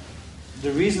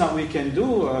 the reason that we can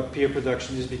do peer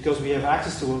production is because we have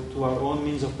access to our own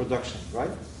means of production, right?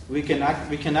 We can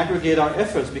aggregate our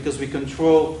efforts because we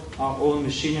control our own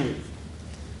machinery.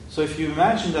 So if you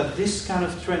imagine that this kind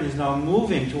of trend is now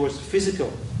moving towards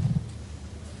physical,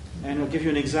 and I'll give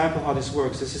you an example how this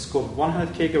works. This is called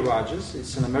 100K Garages.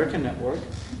 It's an American network.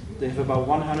 They have about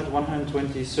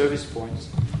 120 service points.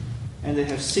 And they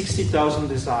have 60,000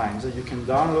 designs that you can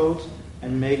download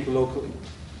and make locally.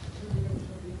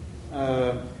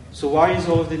 So why is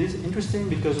all of this interesting?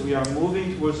 Because we are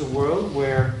moving towards a world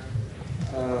where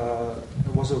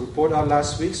there was a report out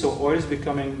last week, so oil is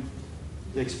becoming,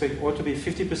 they expect oil to be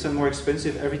 50% more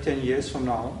expensive every 10 years from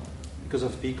now because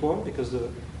of peak oil, because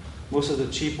most of the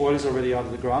cheap oil is already out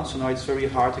of the ground, so now it's very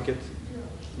hard to get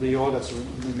the oil that's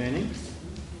remaining.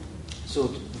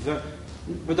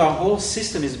 But our whole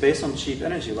system is based on cheap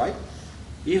energy, right?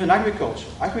 Even agriculture.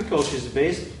 Agriculture is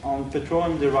based on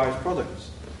petroleum-derived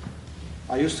products.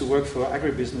 I used to work for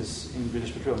agribusiness in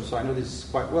British Petroleum, so I know this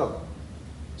quite well.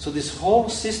 So this whole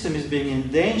system is being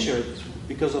endangered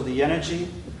because of the energy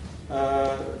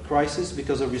crisis,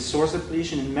 because of resource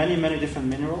depletion in many, many different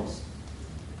minerals.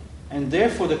 And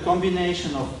therefore the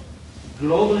combination of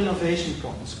global innovation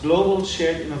commons, global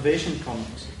shared innovation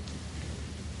commons,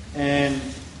 and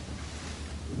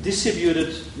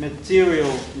distributed material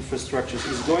infrastructures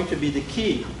is going to be the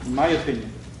key, in my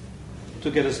opinion,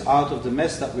 to get us out of the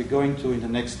mess that we're going to in the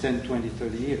next 10, 20,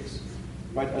 30 years.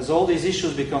 Right? As all these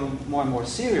issues become more and more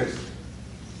serious,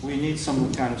 we need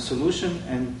some kind of solution,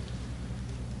 and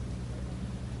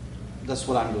that's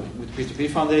what I'm doing with P2P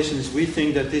Foundation. Is we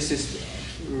think that this is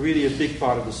really a big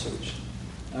part of the solution.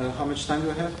 How much time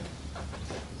do I have?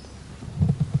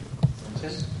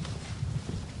 10?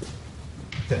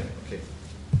 10, okay.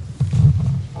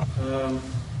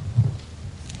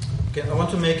 Okay, I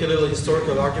want to make a little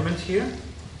historical argument here.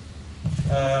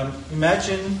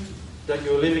 Imagine that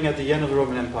you're living at the end of the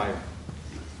Roman Empire.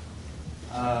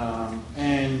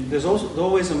 And there's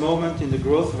always a moment in the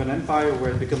growth of an empire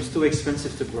where it becomes too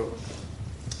expensive to grow.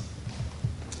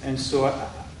 And so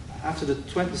after the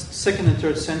 2nd and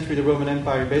 3rd century, the Roman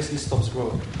Empire basically stops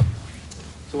growing.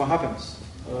 So what happens?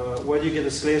 Where do you get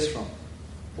the slaves from?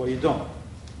 Well, you don't.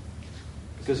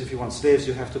 Because if you want slaves,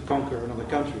 you have to conquer another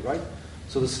country, right?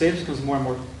 So the slaves becomes more and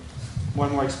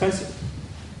more expensive.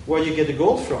 Where do you get the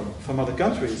gold from? From other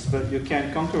countries, but you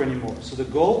can't conquer anymore. So the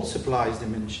gold supply is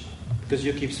diminishing. Because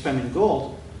you keep spending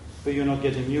gold, but you're not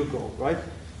getting new gold, right?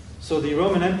 So the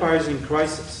Roman Empire is in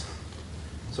crisis.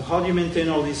 So how do you maintain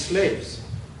all these slaves?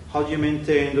 How do you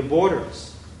maintain the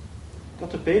borders? You've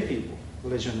got to pay people,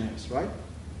 legionnaires, right?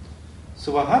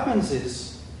 So what happens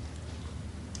is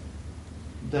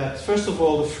that, first of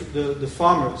all, the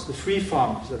farmers, the free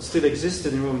farmers that still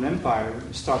existed in the Roman Empire,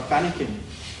 start panicking.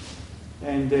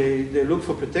 And they look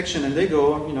for protection, and they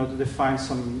go, they find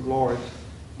some lord,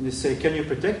 and they say, can you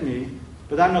protect me?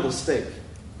 But I'm not a slave.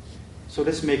 So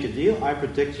let's make a deal. I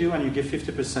protect you, and you give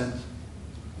 50%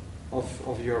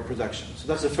 of your production. So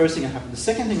that's the first thing that happened. The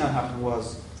second thing that happened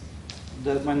was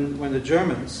that when the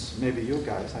Germans, maybe you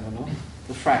guys, I don't know,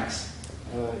 the Franks,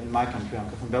 in my country, I'm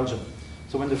from Belgium.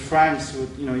 So when the Franks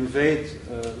would invade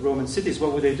Roman cities,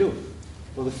 what would they do?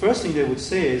 Well, the first thing they would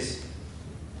say is,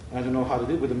 I don't know how to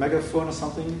do it, with a megaphone or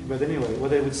something, but anyway,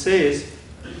 what they would say is,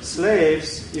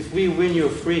 slaves, if we win, you're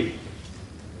free.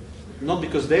 Not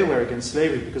because they were against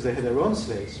slavery, because they had their own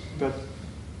slaves, but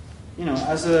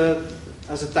as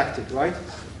a tactic, right?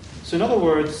 So in other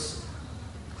words,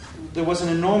 there was an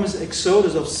enormous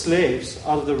exodus of slaves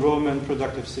out of the Roman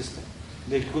productive system.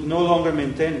 They could no longer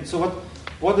maintain it. So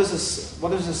what does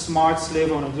a smart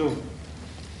slave owner do?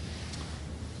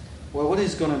 Well, what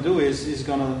he's going to do is he's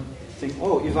going to think,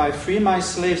 if I free my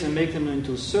slaves and make them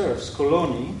into serfs,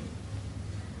 coloni,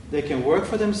 they can work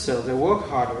for themselves, they work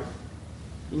harder.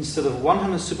 Instead of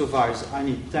 100 supervisors, I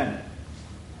need 10.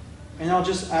 And I'll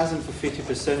just ask them for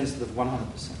 50% instead of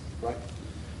 100%, right?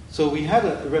 So we had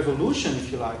a revolution,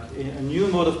 if you like, a new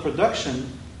mode of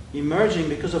production emerging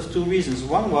because of two reasons.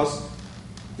 One was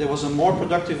there was a more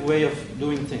productive way of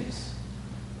doing things.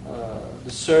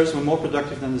 The serfs were more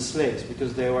productive than the slaves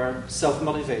because they were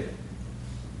self-motivated.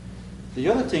 The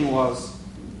other thing was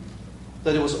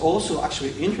that it was also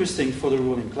actually interesting for the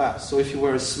ruling class. So if you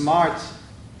were a smart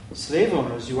slave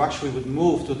owners, you actually would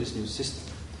move to this new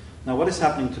system. Now, what is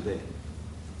happening today?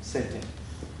 Same thing.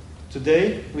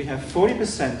 Today, we have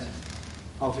 40%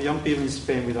 of young people in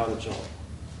Spain without a job.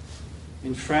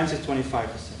 In France, it's 25%.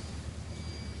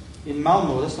 In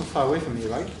Malmö, that's not far away from me,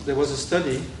 right? There was a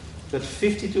study that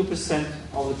 52%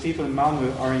 of the people in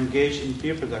Malmö are engaged in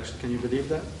peer production. Can you believe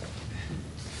that?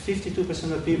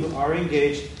 52% of people are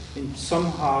engaged in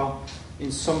some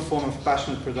form of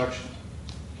passionate production.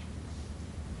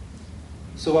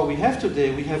 So what we have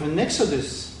today, we have an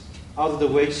exodus out of the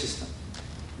wage system.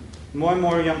 More and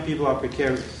more young people are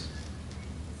precarious.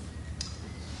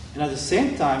 And at the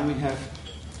same time, we have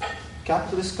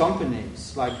capitalist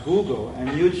companies like Google and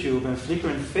YouTube and Flickr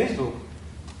and Facebook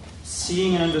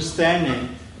seeing and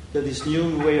understanding that this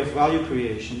new way of value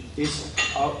creation is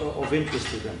of interest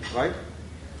to them, right?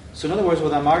 So in other words,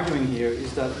 what I'm arguing here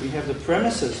is that we have the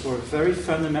premises for a very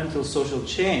fundamental social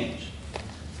change.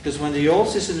 Because when the old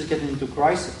system is getting into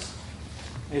crisis,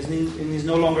 and is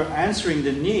no longer answering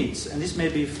the needs, and this may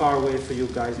be far away for you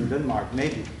guys in Denmark,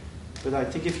 maybe, but I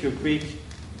think if you're Greek,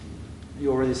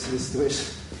 you already see the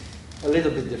situation a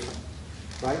little bit different,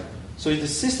 right? So if the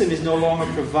system is no longer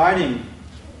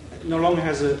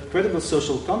has a credible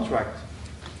social contract,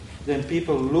 then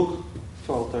people look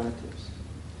for alternatives.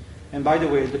 And by the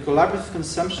way, the collaborative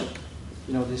consumption,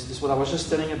 this is what I was just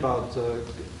telling about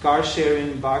car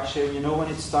sharing, bike sharing. You know when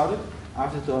it started?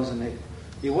 After 2008.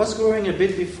 It was growing a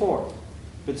bit before,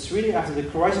 but it's really after the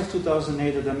crisis of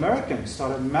 2008 that the Americans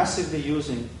started massively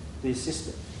using this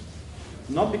system.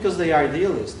 Not because they are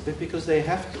idealists, but because they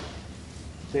have to.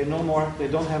 They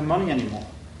don't have money anymore,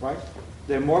 right?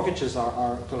 Their mortgages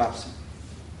are collapsing.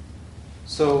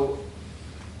 So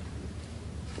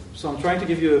I'm trying to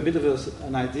give you a bit of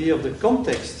an idea of the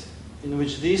context in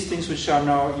which these things which are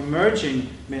now emerging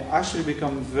may actually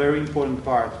become a very important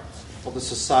part of the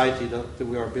society that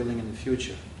we are building in the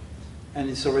future. And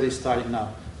it's already starting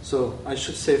now. So I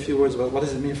should say a few words about what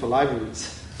does it mean for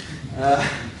libraries. I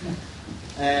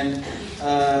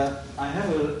have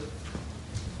a...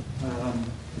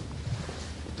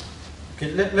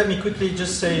 okay, let me quickly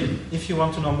just say, if you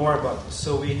want to know more about this.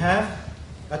 So we have,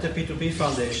 at the P2P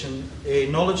Foundation, a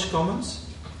knowledge commons.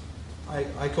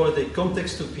 I call it a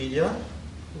contextopedia,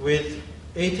 with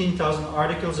 18,000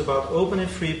 articles about open and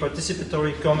free,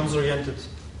 participatory, commons-oriented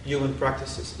human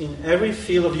practices in every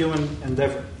field of human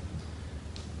endeavor.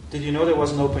 Did you know there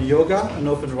was an open yoga, an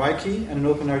open Reiki, and an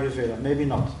open Ayurveda? Maybe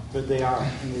not, but they are,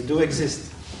 and they do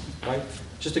exist, right?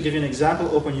 Just to give you an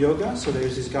example, open yoga, so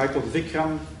there's this guy called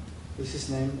Vikram, what's his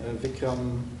name?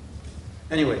 Vikram,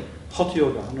 anyway, hot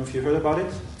yoga, I don't know if you heard about it,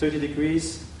 30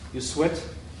 degrees, you sweat.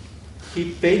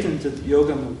 He patented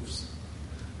yoga moves.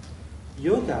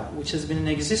 Yoga, which has been in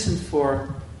existence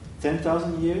for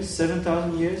 10,000 years,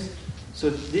 7,000 years, so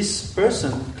this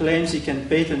person claims he can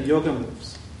patent yoga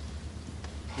moves.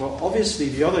 Well, obviously,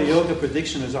 the other yoga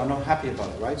practitioners are not happy about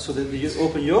it, right? So the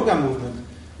open yoga movement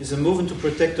is a movement to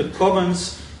protect the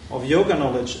commons of yoga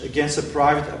knowledge against a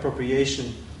private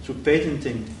appropriation through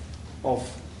patenting of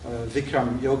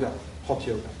Vikram yoga, hot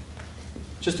yoga.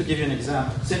 Just to give you an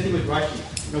example. Same thing with Reiki.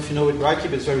 I don't know if you know with Reiki,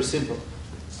 but it's very simple.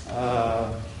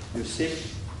 You're sick,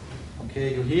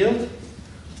 okay, you're healed.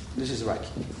 This is Reiki,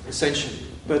 essentially.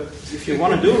 But if you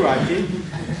want to do Reiki,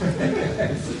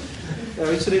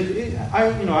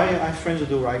 I have friends who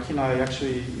do Reiki, and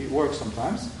it works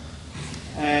sometimes.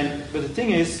 But the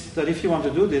thing is that if you want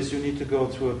to do this, you need to go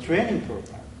through a training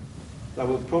program that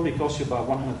will probably cost you about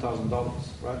 $100,000,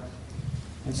 right?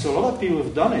 And so a lot of people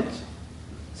have done it.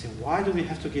 Say, why do we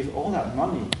have to give all that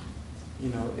money?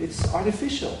 It's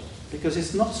artificial because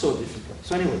it's not so difficult.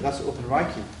 So anyway, that's open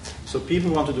Reiki. So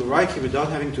people want to do Reiki without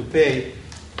having to pay,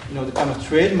 the kind of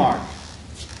trademark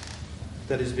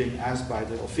that is being asked by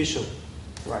the official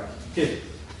Reiki. Okay.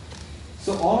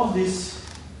 So all of this,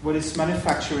 what is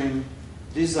manufacturing,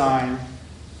 design,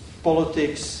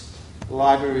 politics,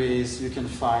 libraries, you can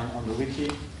find on the wiki.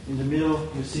 In the middle,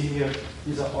 you see here,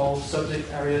 these are all subject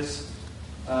areas.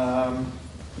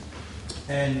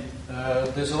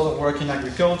 There's a lot of work in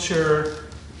agriculture,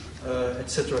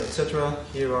 etc., etc.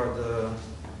 Here are the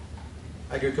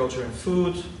agriculture and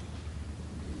food,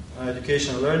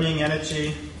 education and learning,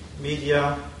 energy,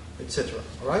 media, etc.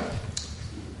 All right?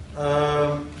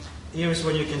 Here is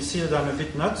when you can see that I'm a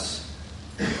bit nuts.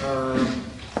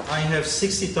 I have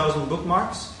 60,000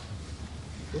 bookmarks.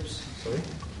 Oops, sorry.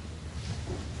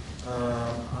 I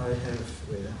have...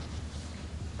 Wait.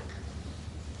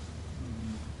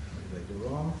 What did I do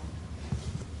wrong?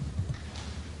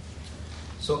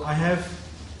 So I have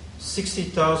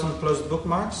 60,000 plus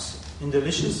bookmarks in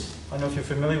Delicious. I don't know if you're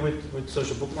familiar with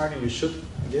social bookmarking. You should,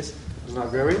 I guess, as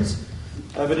librarians.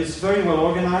 But it's very well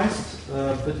organized,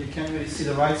 but you can't really see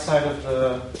the right side of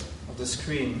the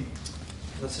screen.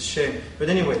 That's a shame. But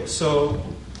anyway, so,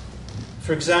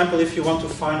 for example, if you want to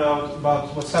find out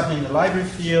about what's happening in the library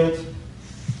field,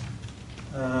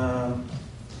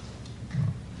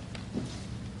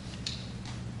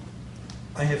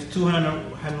 I have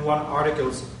 201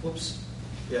 articles. Oops.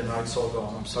 Yeah, now it's all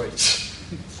gone. I'm sorry.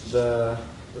 The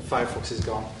Firefox is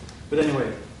gone. But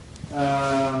anyway,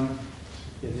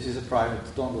 this is a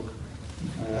private. Don't look.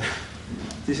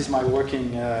 This is my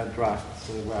working draft,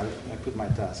 so where I put my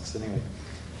tasks. Anyway.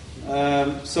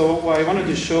 So what I wanted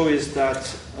to show is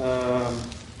that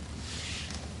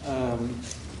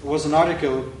was an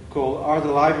article called "Are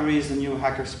the Libraries the New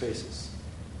Hacker Spaces?"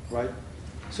 Right?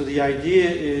 So the idea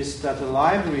is that the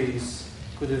libraries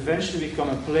could eventually become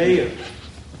a player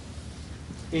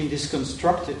in this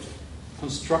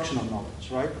construction of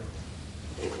knowledge, right?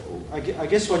 I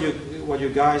guess what you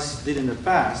guys did in the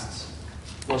past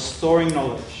was storing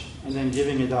knowledge and then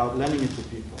giving it out, lending it to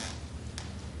people.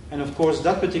 And of course,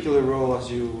 that particular role,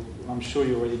 I'm sure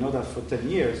you already know that for 10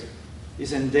 years,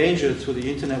 is endangered through the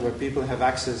internet, where people have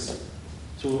access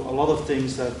to a lot of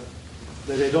things that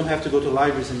they don't have to go to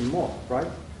libraries anymore, right?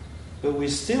 But we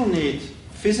still need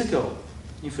physical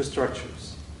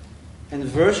infrastructures and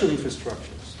virtual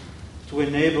infrastructures to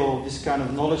enable this kind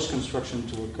of knowledge construction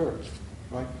to occur,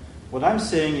 right? What I'm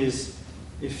saying is,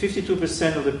 if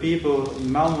 52% of the people in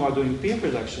Malmö are doing peer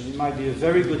production, it might be a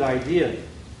very good idea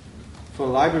for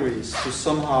libraries to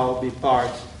somehow be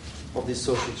part of this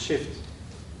social shift.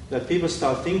 That people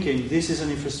start thinking, this is an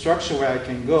infrastructure where I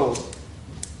can go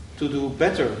to do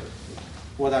better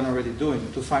what I'm already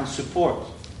doing, to find support,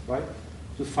 right?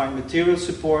 To find material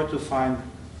support, to find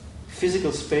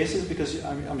physical spaces, because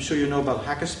I'm sure you know about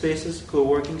hacker spaces,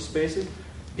 co-working spaces.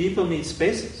 People need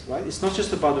spaces, right? It's not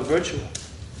just about the virtual.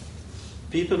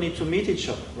 People need to meet each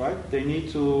other, right? They need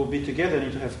to be together, they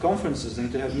need to have conferences, they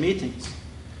need to have meetings.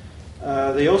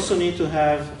 They also need to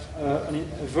have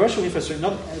a virtual infrastructure,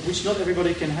 which not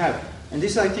everybody can have. And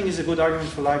this, I think, is a good argument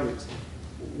for libraries.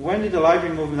 When did the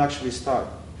library movement actually start?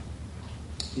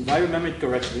 If I remember it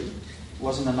correctly, it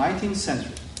was in the 19th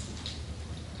century,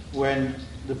 when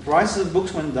the prices of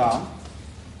books went down,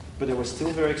 but they were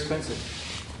still very expensive.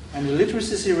 And the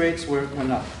literacy rates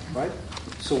went up, right?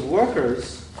 So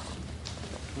workers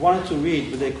wanted to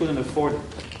read, but they couldn't afford it.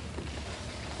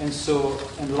 And so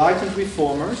enlightened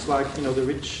reformers, like the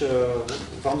rich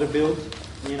Vanderbilt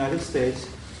in the United States,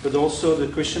 but also the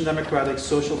Christian Democratic,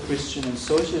 Social Christian, and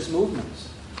Socialist movements,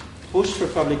 pushed for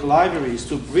public libraries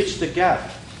to bridge the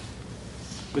gap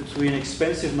between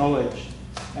expensive knowledge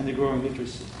and the growing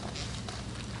literacy.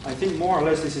 I think more or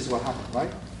less this is what happened,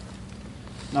 right?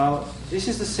 Now, this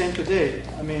is the same today.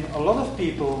 I mean, a lot of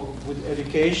people with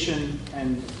education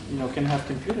and can have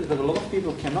computers, but a lot of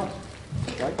people cannot,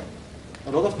 right?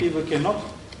 A lot of people cannot.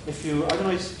 I don't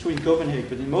know if it's true in Copenhagen,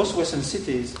 but in most Western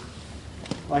cities,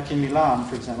 like in Milan,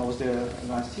 for example, I was there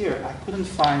last year, I couldn't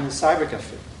find a cyber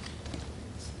cafe.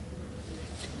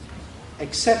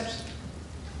 Except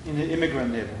in the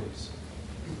immigrant neighborhoods,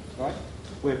 right?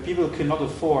 Where people cannot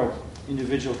afford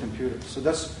individual computers. So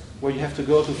that's where you have to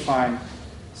go to find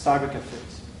cyber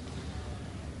cafes.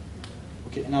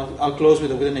 Okay, and I'll close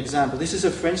with an example. This is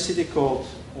a French city called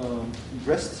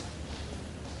Brest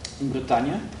in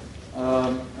Bretagne.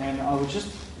 And I will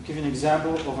just give you an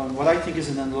example of what I think is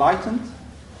an enlightened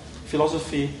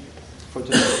philosophy for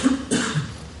today.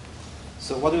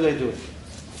 So what do?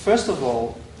 First of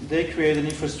all, they create an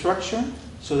infrastructure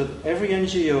so that every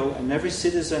NGO and every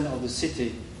citizen of the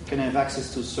city can have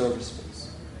access to server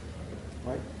space.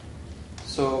 Right?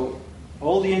 So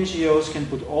all the NGOs can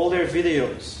put all their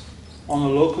videos on a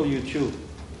local YouTube.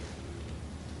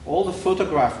 All the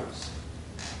photographers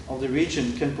of the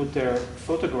region can put their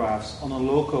photographs on a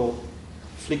local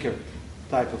Flickr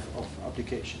type of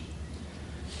application.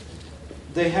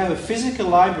 They have a physical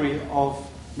library of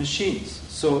machines.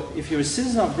 So if you're a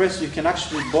citizen of Brest, you can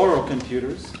actually borrow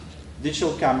computers,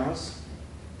 digital cameras,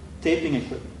 taping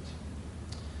equipment.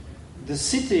 The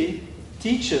city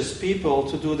teaches people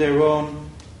to do their own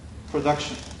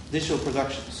production, digital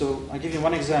production. So I'll give you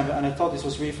one example, and I thought this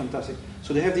was really fantastic.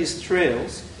 So they have these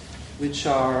trails, which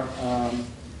are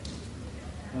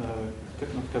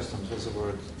not customs, what's the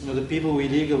word? The people who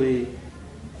illegally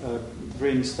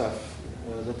bring stuff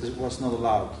that was not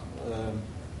allowed.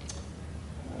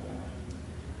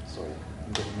 Sorry,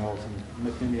 I'm getting old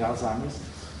and maybe Alzheimer's.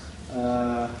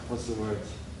 What's the word?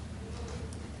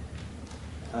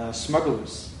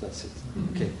 Smugglers, that's it.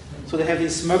 Okay. So they have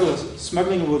these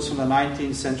smuggling routes from the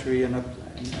 19th century and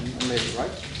later,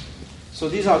 right? So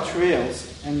these are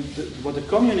trails, and what the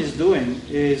commune is doing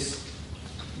is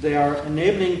they are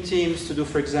enabling teams to do,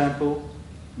 for example,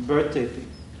 bird taping,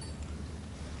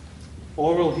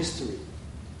 oral history,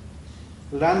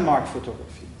 landmark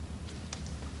photography.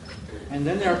 And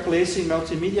then they are placing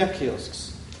multimedia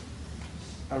kiosks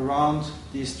around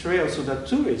these trails so that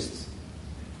tourists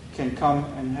can come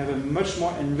and have a much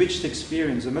more enriched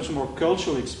experience, a much more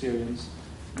cultural experience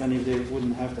than if they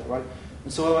wouldn't have that, right?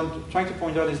 And so what I'm trying to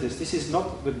point out is this. This is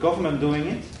not the government doing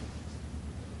it.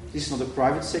 This is not the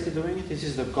private sector doing it. This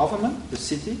is the government, the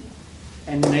city,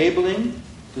 enabling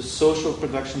the social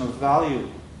production of value.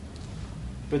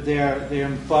 But they're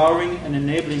empowering and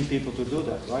enabling people to do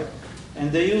that, right?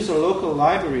 And they use the local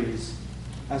libraries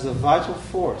as a vital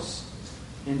force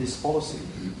in this policy.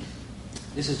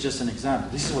 This is just an example.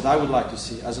 This is what I would like to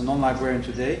see. As a non-librarian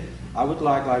today, I would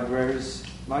like libraries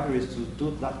to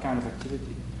do that kind of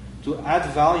activity, to add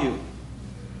value.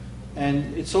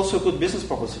 And it's also a good business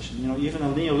proposition. Even a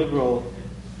neoliberal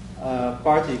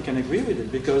party can agree with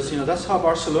it, because that's how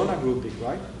Barcelona grew big,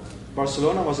 right?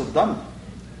 Barcelona was a dump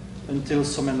until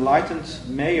some enlightened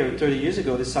mayor 30 years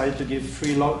ago decided to give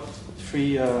free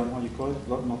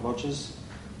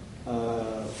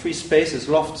spaces,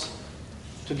 lofts,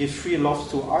 to give free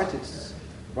lofts to artists,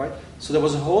 right? So there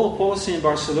was a whole policy in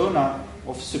Barcelona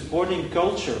of supporting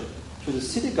culture to the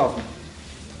city government,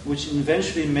 which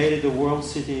eventually made it the world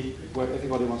city where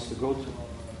everybody wants to go to.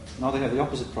 Now they have the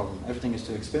opposite problem. Everything is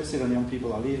too expensive and young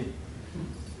people are leaving.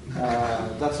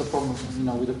 That's a problem,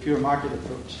 with a pure market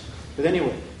approach. But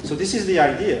anyway, so this is the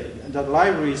idea, that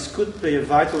libraries could play a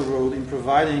vital role in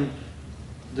providing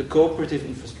the cooperative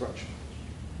infrastructure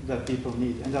that people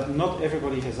need and that not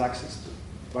everybody has access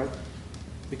to, right?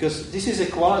 Because this is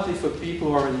equality for people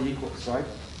who are already equals, right?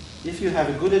 if you have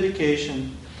a good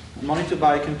education, money to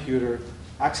buy a computer,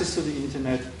 access to the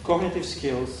internet, cognitive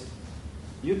skills,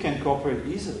 you can cooperate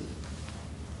easily.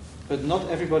 But not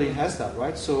everybody has that,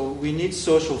 right? So we need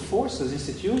social forces,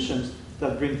 institutions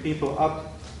that bring people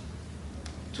up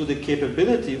to the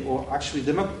capability or actually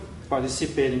them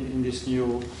participating in this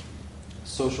new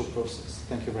social process.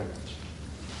 Thank you very much.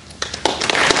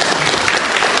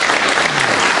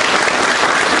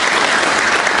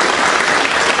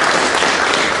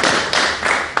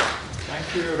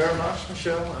 Thank you very much,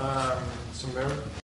 Michel. Some very